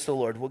deliverance the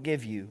Lord will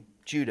give you,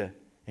 Judah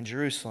and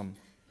Jerusalem.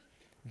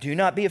 Do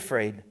not be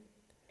afraid.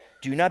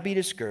 Do not be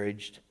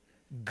discouraged.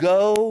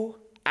 Go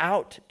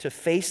out to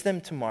face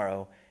them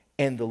tomorrow,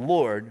 and the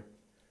Lord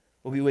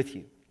will be with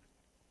you.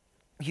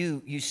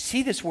 You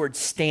see this word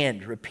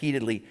stand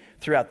repeatedly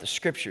throughout the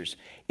scriptures.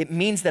 It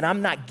means that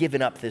I'm not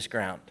giving up this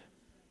ground.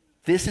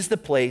 This is the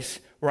place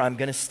or I'm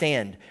going to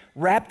stand.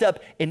 Wrapped up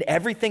in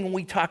everything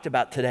we talked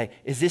about today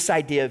is this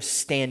idea of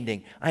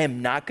standing. I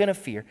am not going to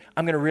fear.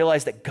 I'm going to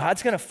realize that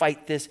God's going to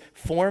fight this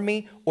for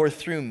me or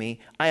through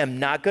me. I am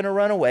not going to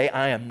run away.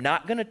 I am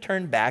not going to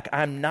turn back.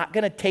 I'm not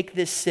going to take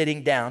this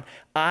sitting down.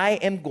 I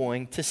am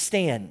going to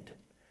stand.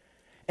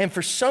 And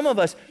for some of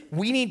us,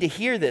 we need to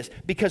hear this,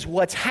 because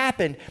what's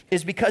happened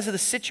is because of the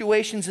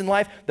situations in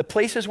life, the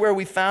places where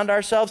we found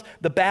ourselves,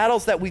 the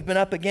battles that we've been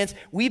up against,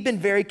 we've been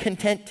very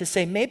content to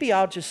say, maybe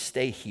I'll just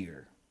stay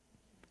here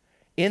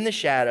in the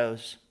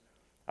shadows.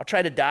 I'll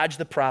try to dodge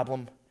the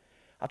problem.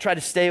 I'll try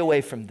to stay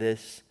away from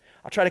this.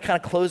 I'll try to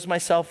kind of close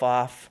myself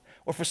off.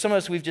 Or for some of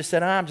us, we've just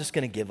said, I'm just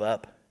going to give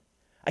up.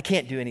 I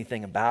can't do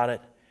anything about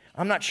it.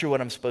 I'm not sure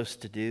what I'm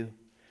supposed to do.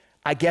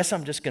 I guess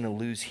I'm just going to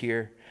lose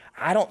here.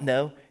 I don't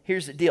know.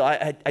 Here's the deal.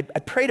 I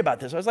prayed about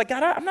this. I was like,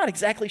 God, I'm not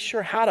exactly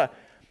sure how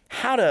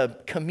to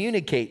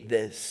communicate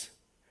this.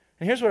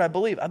 And here's what I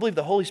believe. I believe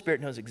the Holy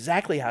Spirit knows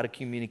exactly how to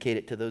communicate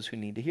it to those who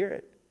need to hear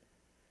it.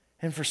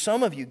 And for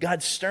some of you,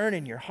 God's stirring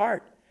in your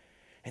heart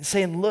and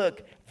saying,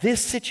 look,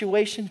 this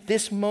situation,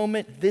 this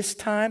moment, this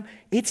time,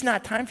 it's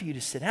not time for you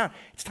to sit down.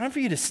 It's time for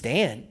you to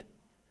stand.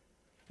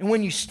 And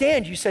when you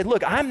stand, you say,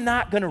 look, I'm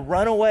not going to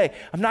run away.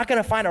 I'm not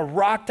going to find a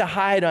rock to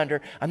hide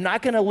under. I'm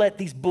not going to let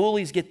these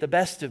bullies get the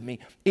best of me.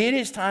 It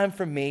is time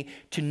for me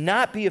to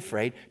not be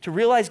afraid, to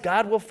realize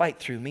God will fight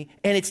through me,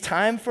 and it's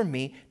time for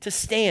me to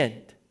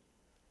stand.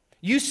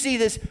 You see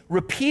this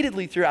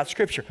repeatedly throughout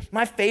Scripture.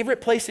 My favorite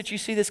place that you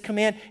see this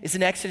command is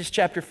in Exodus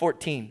chapter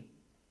 14.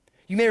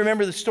 You may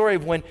remember the story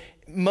of when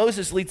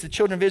Moses leads the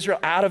children of Israel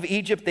out of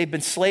Egypt. They've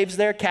been slaves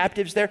there,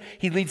 captives there.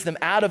 He leads them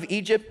out of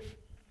Egypt.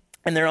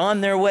 And they're on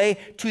their way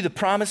to the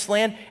promised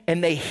land,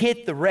 and they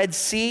hit the Red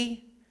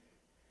Sea.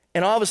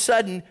 And all of a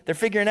sudden, they're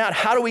figuring out,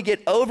 how do we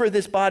get over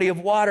this body of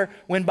water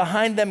when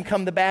behind them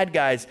come the bad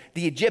guys?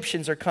 The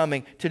Egyptians are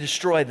coming to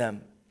destroy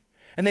them.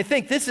 And they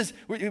think,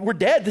 we're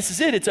dead. This is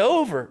it. It's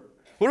over.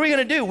 What are we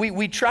going to do?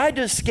 We tried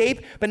to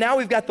escape, but now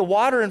we've got the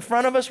water in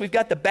front of us. We've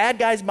got the bad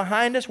guys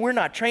behind us. We're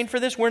not trained for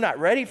this. We're not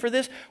ready for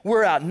this.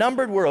 We're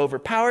outnumbered. We're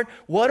overpowered.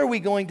 What are we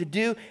going to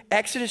do?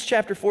 Exodus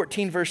chapter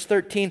 14, verse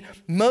 13,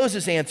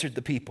 Moses answered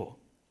the people,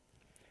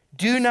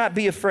 do not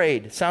be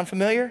afraid. Sound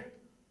familiar?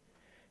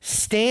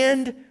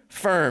 Stand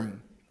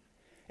firm,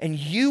 and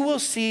you will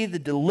see the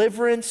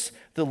deliverance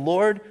the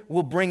Lord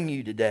will bring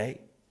you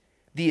today.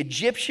 The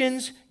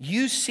Egyptians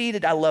you see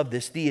today, I love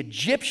this, the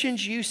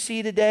Egyptians you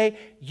see today,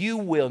 you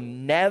will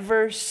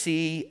never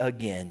see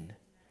again.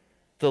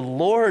 The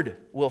Lord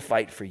will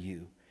fight for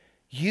you.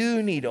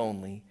 You need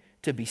only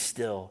to be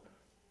still.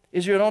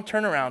 Israel, don't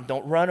turn around.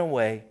 Don't run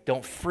away.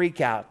 Don't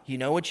freak out. You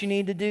know what you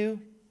need to do?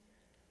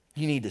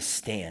 You need to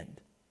stand.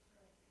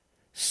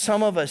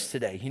 Some of us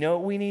today, you know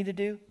what we need to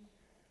do?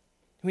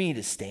 We need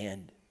to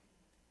stand.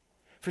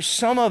 For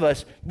some of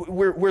us,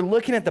 we're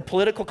looking at the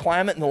political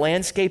climate and the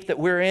landscape that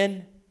we're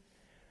in,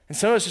 and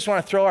some of us just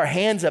want to throw our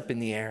hands up in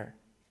the air.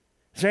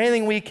 Is there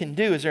anything we can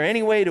do? Is there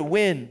any way to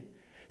win?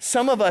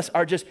 Some of us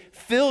are just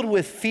filled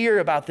with fear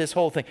about this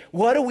whole thing.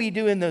 What do we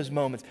do in those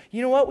moments?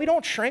 You know what? We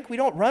don't shrink. We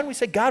don't run. We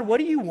say, God, what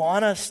do you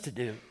want us to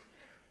do?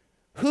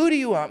 Who do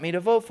you want me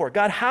to vote for?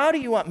 God, how do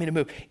you want me to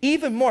move?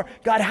 Even more,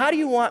 God, how do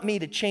you want me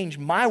to change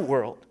my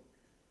world?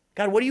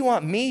 God, what do you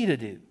want me to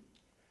do?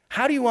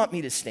 How do you want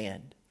me to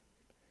stand?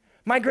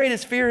 My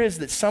greatest fear is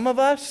that some of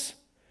us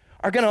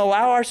are going to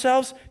allow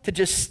ourselves to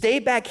just stay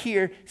back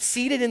here,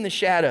 seated in the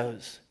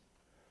shadows.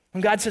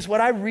 When God says,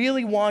 what I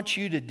really want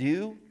you to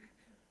do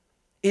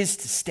is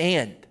to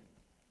stand.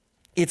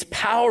 It's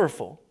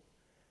powerful.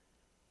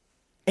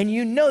 And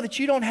you know that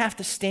you don't have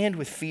to stand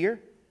with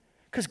fear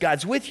because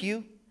God's with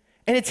you,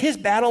 and it's his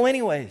battle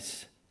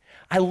anyways.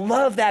 I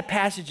love that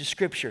passage of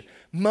Scripture.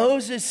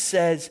 Moses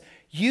says,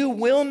 you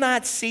will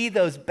not see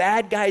those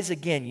bad guys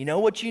again. You know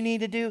what you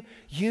need to do?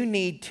 You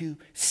need to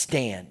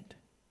stand.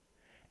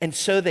 And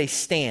so they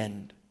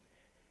stand.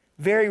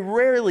 Very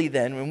rarely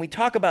then, when we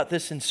talk about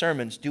this in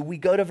sermons, do we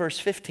go to verse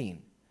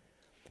 15.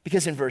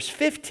 Because in verse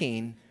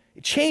 15,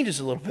 it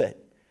changes a little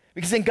bit.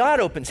 Because then God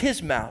opens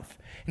his mouth.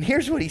 And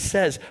here's what he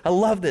says. I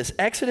love this.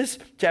 Exodus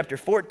chapter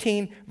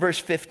 14, verse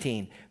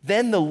 15.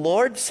 Then the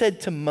Lord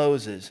said to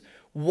Moses,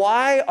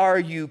 why are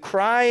you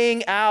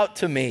crying out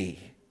to me?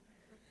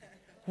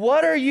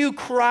 What are you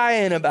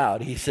crying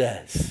about, he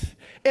says.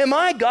 Am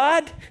I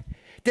God?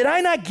 Did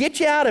I not get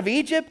you out of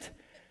Egypt?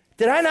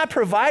 Did I not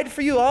provide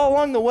for you all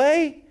along the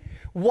way?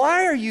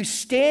 Why are you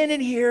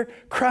standing here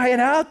crying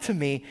out to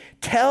me?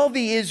 Tell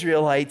the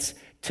Israelites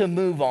to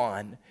move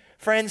on.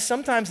 Friends,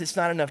 sometimes it's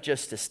not enough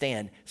just to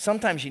stand.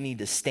 Sometimes you need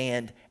to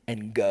stand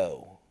and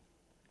go.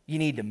 You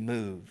need to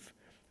move.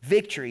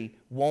 Victory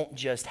won't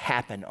just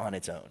happen on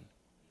its own.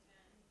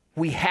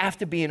 We have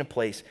to be in a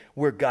place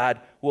where God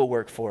will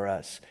work for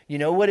us. You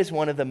know what is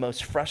one of the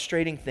most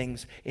frustrating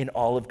things in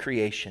all of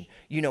creation?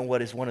 You know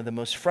what is one of the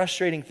most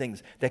frustrating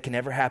things that can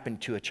ever happen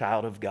to a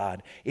child of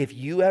God? If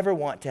you ever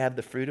want to have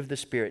the fruit of the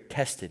Spirit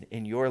tested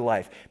in your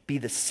life, be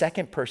the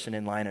second person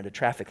in line at a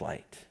traffic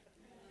light.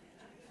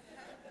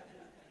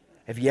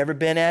 Have you ever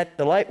been at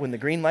the light when the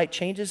green light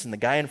changes and the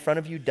guy in front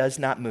of you does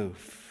not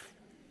move?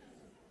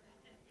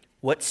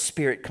 what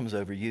spirit comes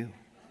over you.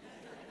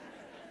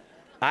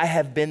 I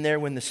have been there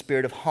when the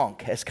spirit of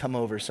honk has come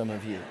over some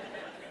of you.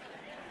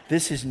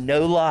 This is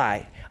no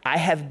lie. I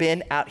have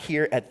been out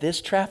here at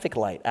this traffic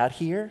light out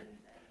here.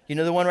 You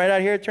know the one right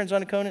out here? It turns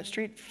on to Conant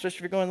Street, especially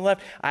if you're going to the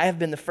left. I have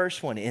been the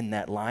first one in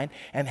that line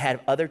and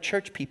had other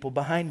church people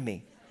behind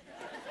me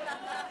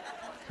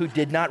who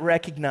did not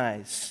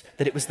recognize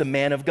that it was the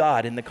man of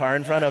God in the car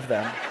in front of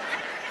them.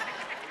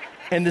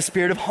 And the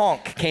spirit of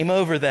honk came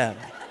over them.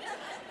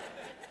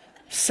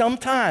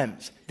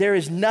 Sometimes there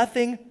is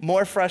nothing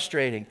more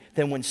frustrating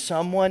than when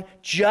someone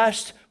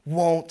just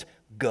won't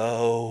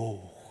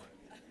go.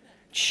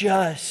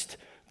 Just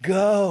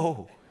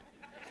go.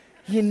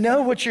 You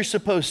know what you're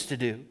supposed to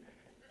do.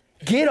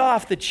 Get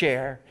off the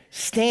chair,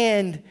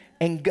 stand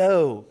and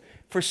go.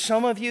 For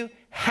some of you,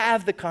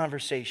 have the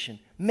conversation,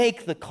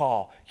 make the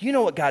call. You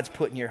know what God's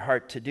put in your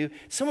heart to do.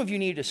 Some of you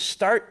need to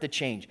start the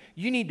change.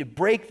 You need to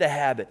break the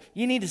habit.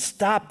 You need to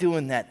stop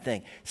doing that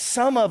thing.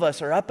 Some of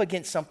us are up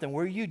against something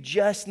where you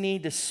just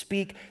need to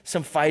speak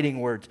some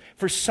fighting words.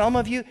 For some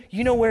of you,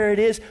 you know where it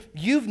is?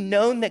 You've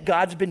known that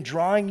God's been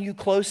drawing you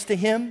close to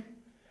Him.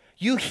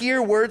 You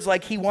hear words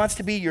like He wants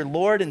to be your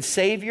Lord and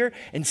Savior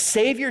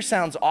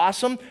sounds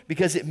awesome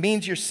because it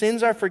means your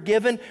sins are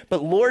forgiven,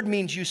 but Lord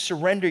means you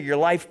surrender your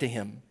life to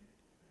Him.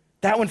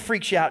 That one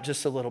freaks you out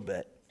just a little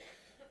bit.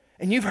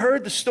 And you've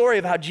heard the story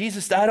of how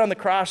Jesus died on the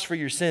cross for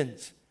your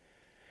sins.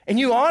 And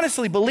you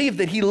honestly believe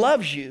that He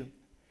loves you.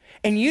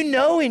 And you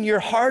know in your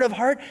heart of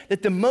heart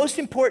that the most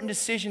important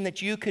decision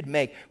that you could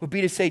make would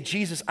be to say,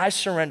 Jesus, I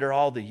surrender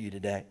all to you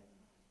today.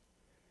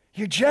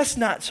 You're just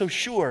not so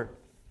sure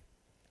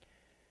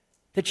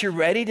that you're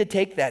ready to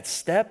take that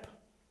step.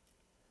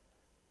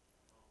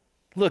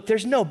 Look,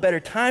 there's no better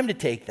time to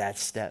take that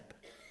step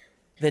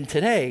than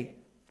today.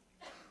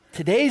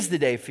 Today's the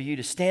day for you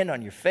to stand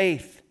on your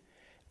faith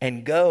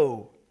and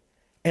go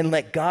and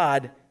let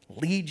God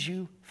lead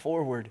you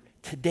forward.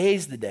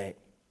 Today's the day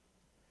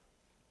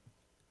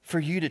for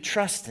you to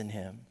trust in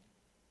Him.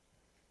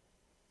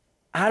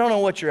 I don't know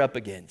what you're up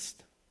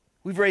against.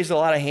 We've raised a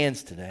lot of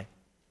hands today.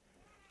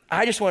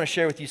 I just want to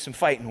share with you some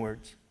fighting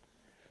words.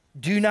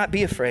 Do not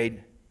be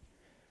afraid.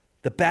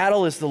 The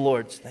battle is the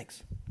Lord's.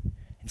 Thanks.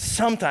 And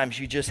sometimes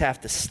you just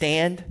have to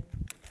stand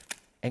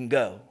and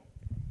go.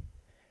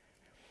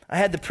 I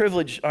had the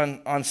privilege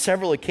on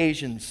several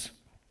occasions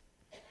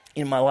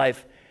in my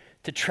life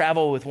to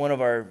travel with one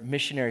of our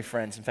missionary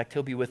friends. In fact,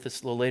 he'll be with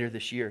us a little later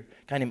this year,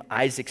 a guy named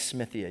Isaac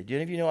Smithia. Do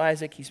any of you know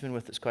Isaac? He's been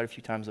with us quite a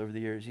few times over the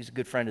years. He's a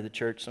good friend of the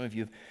church. Some of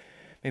you have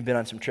maybe been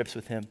on some trips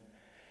with him.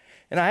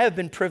 And I have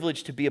been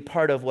privileged to be a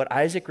part of what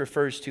Isaac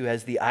refers to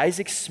as the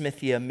Isaac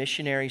Smithia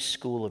Missionary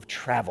School of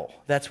Travel.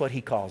 That's what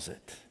he calls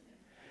it.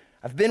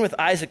 I've been with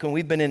Isaac when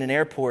we've been in an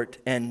airport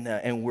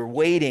and we're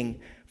waiting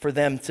for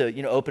them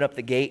to, open up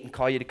the gate and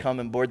call you to come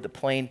and board the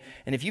plane.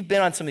 And if you've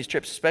been on some of these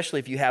trips,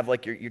 especially if you have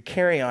like your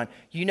carry-on,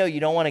 you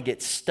don't want to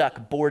get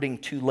stuck boarding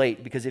too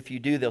late, because if you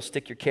do, they'll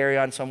stick your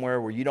carry-on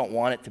somewhere where you don't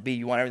want it to be.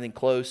 You want everything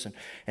close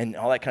and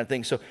all that kind of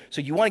thing. So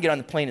you want to get on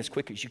the plane as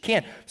quick as you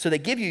can. So they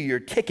give you your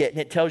ticket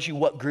and it tells you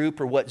what group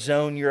or what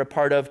zone you're a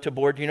part of to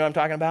board. You know what I'm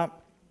talking about?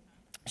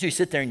 So you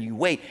sit there and you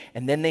wait,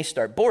 and then they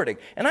start boarding.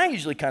 And I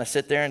usually kind of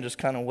sit there and just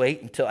kind of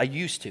wait until I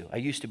used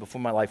to before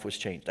my life was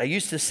changed. I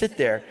used to sit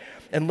there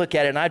and look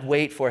at it, and I'd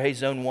wait for, hey,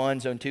 zone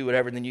 1, zone 2,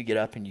 whatever, and then you get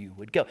up and you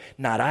would go.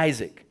 Not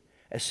Isaac.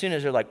 As soon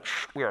as they're like,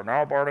 we are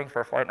now boarding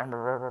for flight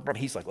number,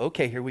 he's like,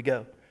 okay, here we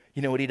go.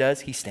 You know what he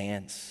does? He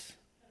stands.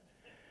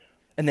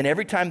 And then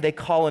every time they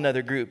call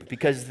another group,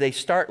 because they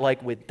start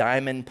like with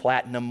diamond,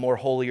 platinum, more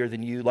holier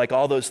than you, like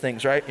all those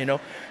things, right?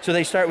 So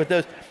they start with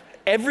those.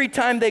 Every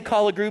time they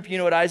call a group, you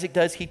know what Isaac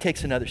does? He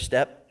takes another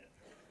step.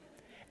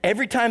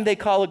 Every time they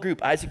call a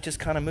group, Isaac just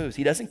kind of moves.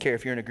 He doesn't care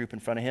if you're in a group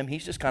in front of him.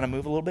 He's just kind of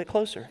move a little bit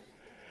closer.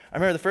 I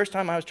remember the first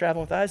time I was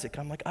traveling with Isaac,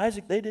 I'm like,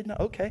 Isaac, they did not,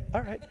 okay,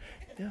 all right.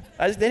 Yeah.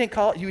 Isaac, they didn't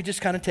call it. You were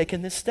just kind of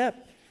taking this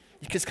step.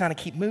 You just kind of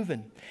keep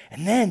moving.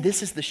 And then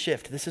this is the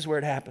shift. This is where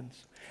it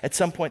happens. At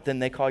some point, then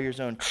they call your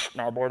zone,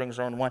 now boarding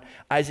zone 1.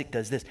 Isaac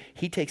does this.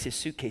 He takes his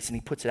suitcase and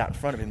he puts it out in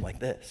front of him like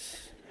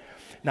this.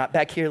 Not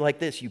back here like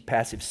this, you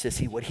passive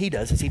sissy. What he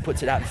does is he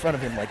puts it out in front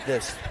of him like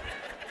this.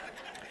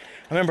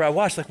 I remember I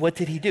watched, like, what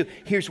did he do?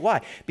 Here's why.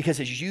 Because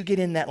as you get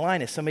in that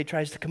line, if somebody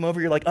tries to come over,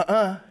 you're like,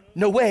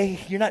 no way,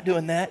 you're not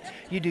doing that.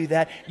 You do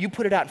that. You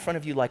put it out in front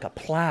of you like a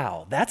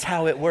plow. That's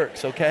how it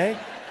works, okay?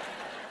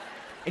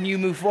 And you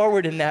move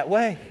forward in that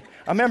way.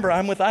 I remember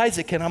I'm with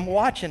Isaac and I'm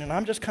watching and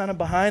I'm just kind of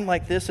behind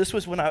like this. This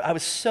was when I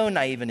was so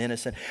naive and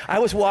innocent. I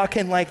was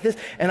walking like this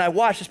and I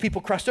watched as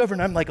people crossed over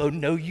and I'm like, oh,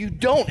 no, you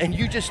don't. And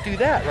you just do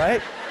that,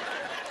 right?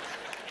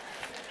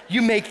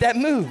 You make that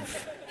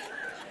move.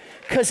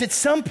 Because at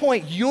some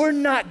point, you're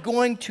not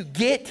going to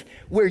get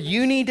where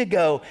you need to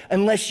go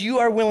unless you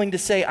are willing to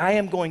say, I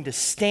am going to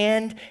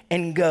stand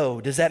and go.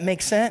 Does that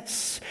make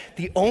sense?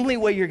 The only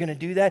way you're going to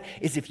do that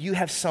is if you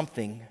have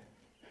something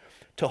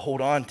to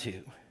hold on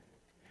to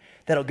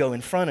that'll go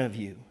in front of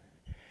you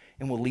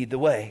and will lead the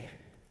way.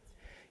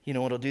 You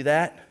know what'll do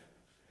that?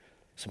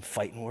 Some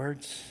fighting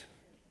words.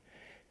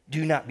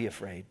 Do not be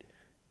afraid.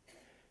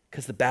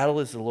 because the battle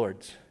is the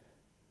Lord's.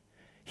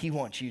 He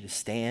wants you to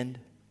stand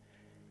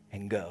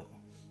and go.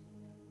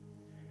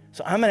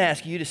 So I'm going to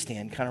ask you to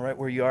stand kind of right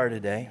where you are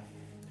today.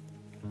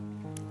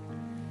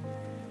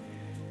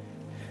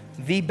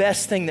 The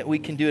best thing that we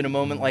can do in a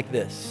moment like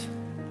this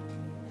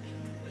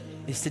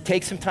is to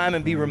take some time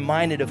and be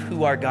reminded of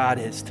who our God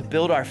is, to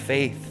build our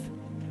faith,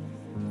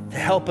 to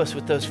help us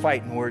with those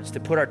fighting words, to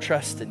put our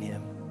trust in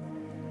him.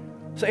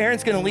 So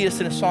Aaron's going to lead us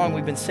in a song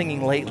we've been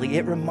singing lately.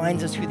 It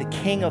reminds us who the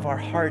king of our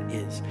heart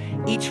is.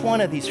 Each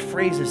one of these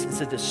phrases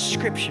is a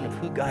description of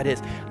who God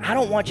is. I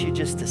don't want you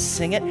just to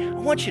sing it. I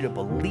want you to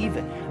believe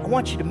it. I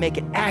want you to make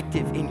it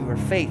active in your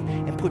faith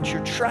and put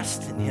your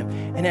trust in him.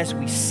 And as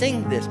we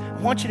sing this, I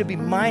want you to be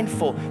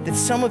mindful that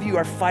some of you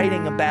are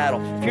fighting a battle.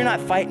 If you're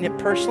not fighting it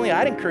personally,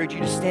 I'd encourage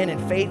you to stand in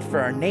faith for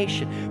our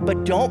nation.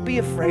 But don't be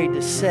afraid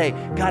to say,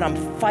 God, I'm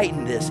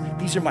fighting this.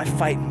 These are my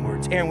fighting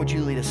words. Aaron, would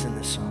you lead us in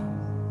this song?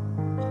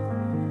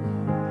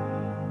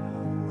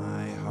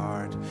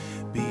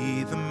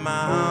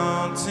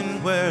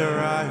 Mountain where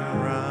I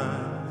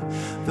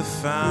run, the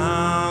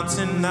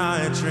fountain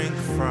I drink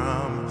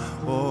from,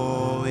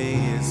 oh, he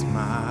is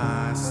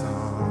my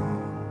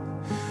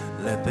song.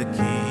 Let the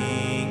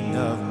king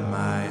of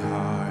my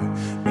heart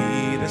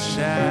be the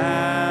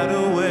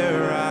shadow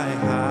where I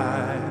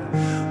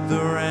hide, the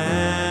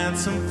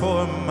ransom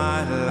for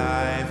my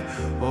life,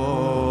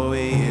 oh,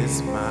 he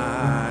is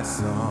my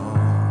song.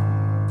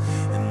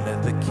 And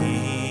let the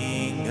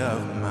king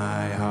of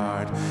my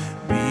heart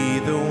be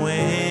the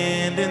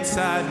wind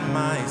inside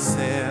my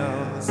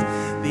sails,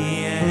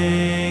 the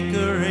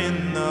anchor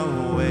in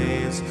the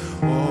waves,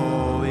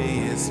 oh, he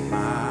is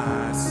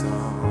my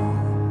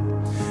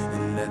song.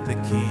 And let the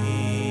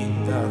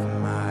king of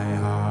my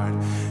heart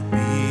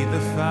be the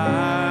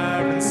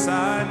fire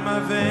inside my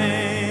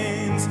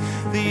veins,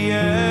 the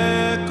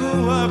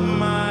echo of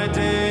my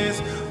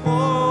days,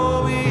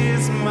 oh, he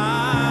is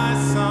my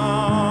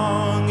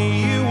song.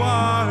 You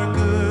are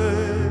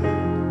good,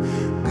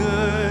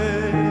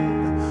 good.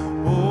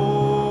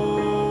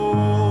 Oh,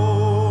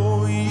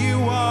 you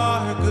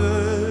are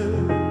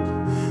good,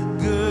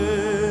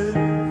 good.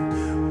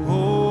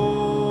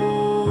 Oh,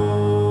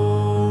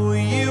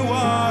 you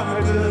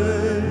are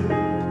good,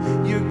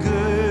 you're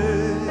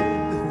good.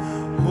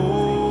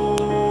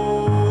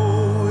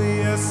 Oh,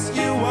 yes,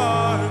 you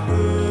are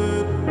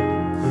good,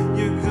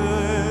 you're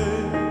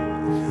good.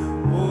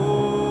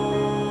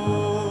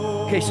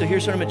 Oh. Okay, so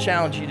here's what I'm going to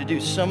challenge you to do.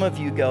 Some of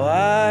you go,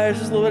 there's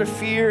just a little bit of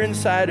fear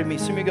inside of me.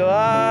 Some of you go,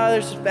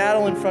 there's this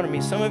battle in front of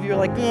me. Some of you are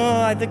like,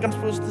 I think I'm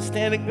supposed to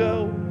stand and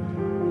go.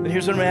 But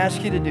here's what I'm going to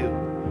ask you to do.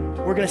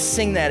 We're going to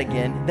sing that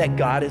again, that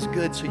God is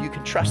good, so you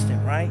can trust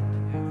him, right?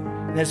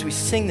 And as we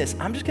sing this,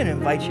 I'm just going to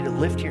invite you to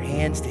lift your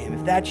hands to him.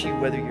 If that's you,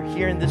 whether you're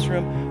here in this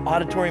room,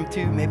 auditorium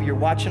too, maybe you're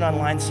watching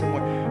online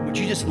somewhere, would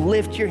you just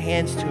lift your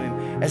hands to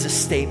him as a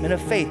statement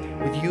of faith?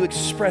 Would you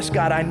express,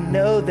 God, I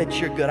know that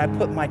you're good. I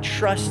put my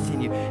trust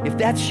in you. If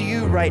that's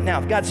you right now,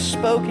 if God's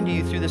spoken to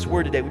you through this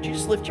word today, would you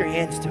just lift your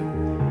hands to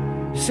him?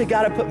 Just say,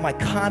 God, I put my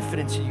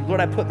confidence in you. Lord,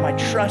 I put my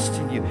trust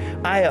in you.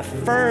 I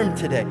affirm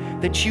today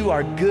that you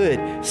are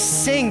good.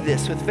 Sing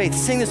this with faith.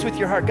 Sing this with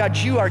your heart. God,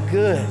 you are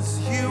good.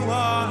 You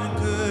are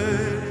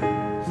good,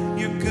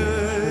 you're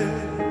good.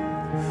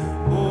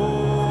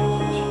 Oh,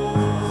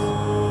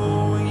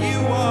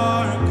 you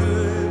are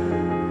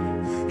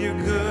good, you're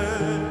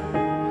good.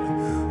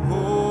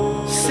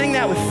 Oh, Sing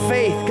that with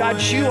faith. God,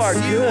 you are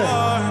yes, good. You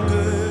are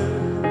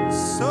good,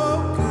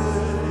 so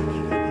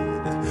good.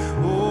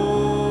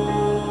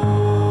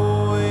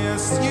 Oh,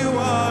 yes, you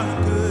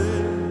are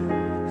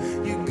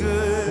good, you're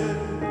good.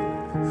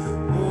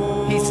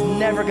 Oh, He's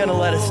never going to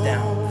let us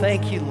down.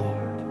 Thank you, Lord.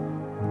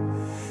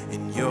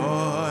 and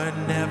you're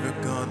never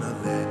gonna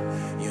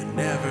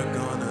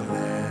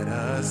let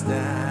us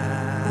down.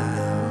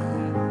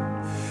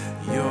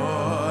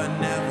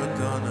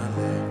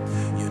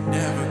 You're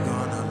never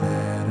gonna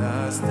let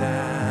us down.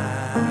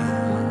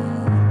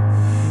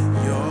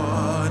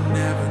 You're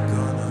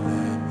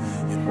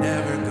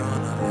never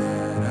gonna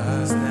let us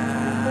down.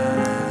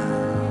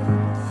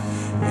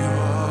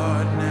 You're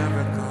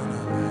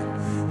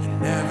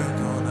never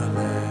gonna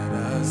let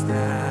us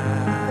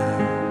down.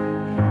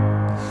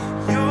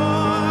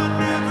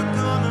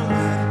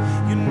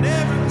 You're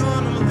never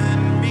gonna let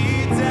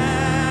me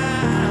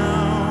down.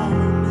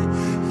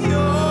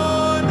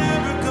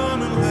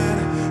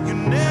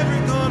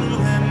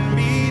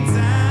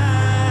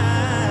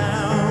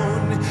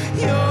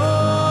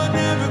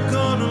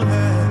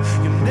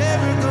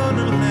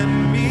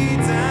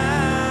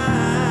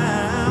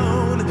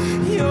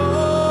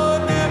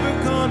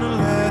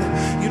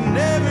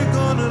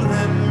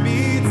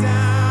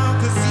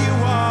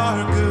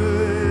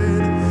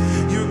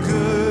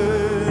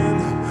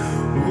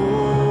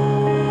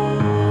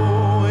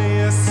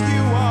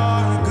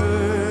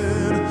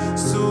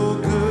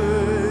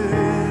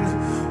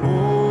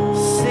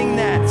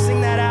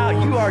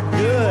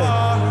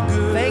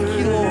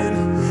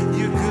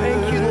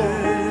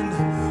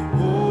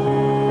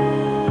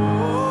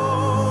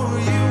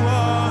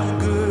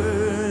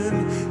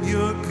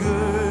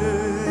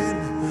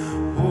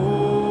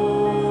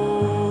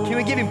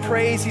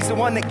 praise. He's the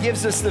one that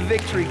gives us the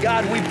victory.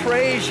 God, we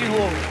praise you,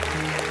 Lord.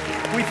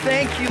 We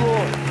thank you,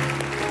 Lord.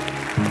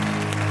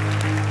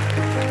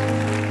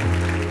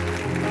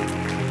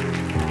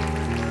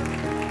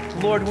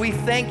 Lord, we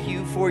thank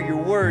you for your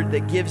word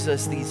that gives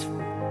us these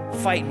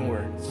fighting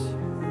words.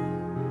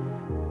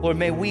 Lord,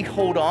 may we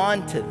hold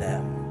on to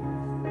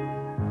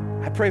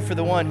them. I pray for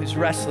the one who's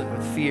wrestling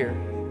with fear.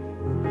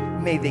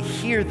 May they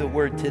hear the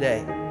word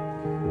today.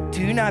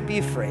 Do not be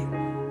afraid.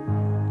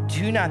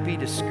 Do not be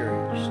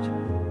discouraged.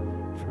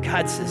 For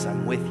God says,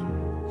 I'm with you.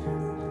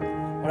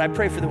 Lord, I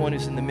pray for the one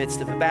who's in the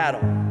midst of a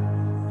battle.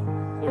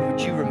 Lord,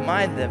 would you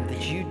remind them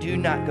that you do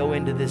not go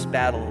into this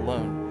battle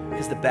alone,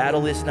 because the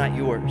battle is not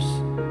yours,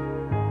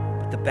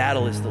 but the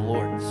battle is the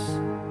Lord's.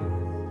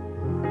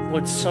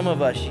 Lord, some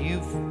of us,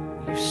 you've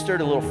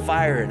stirred a little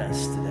fire in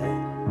us today.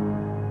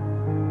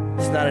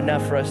 It's not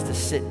enough for us to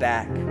sit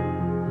back.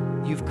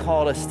 You've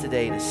called us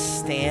today to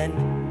stand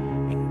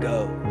and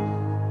go.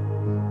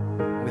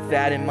 With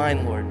that in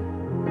mind, Lord,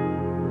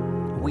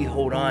 we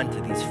hold on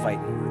to these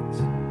fighting words.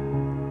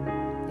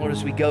 Lord,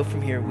 as we go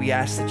from here, we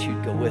ask that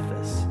you'd go with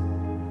us.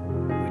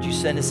 Would you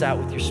send us out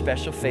with your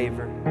special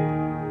favor,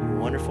 your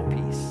wonderful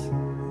peace?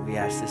 We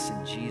ask this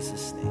in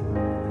Jesus' name.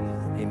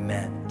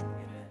 Amen.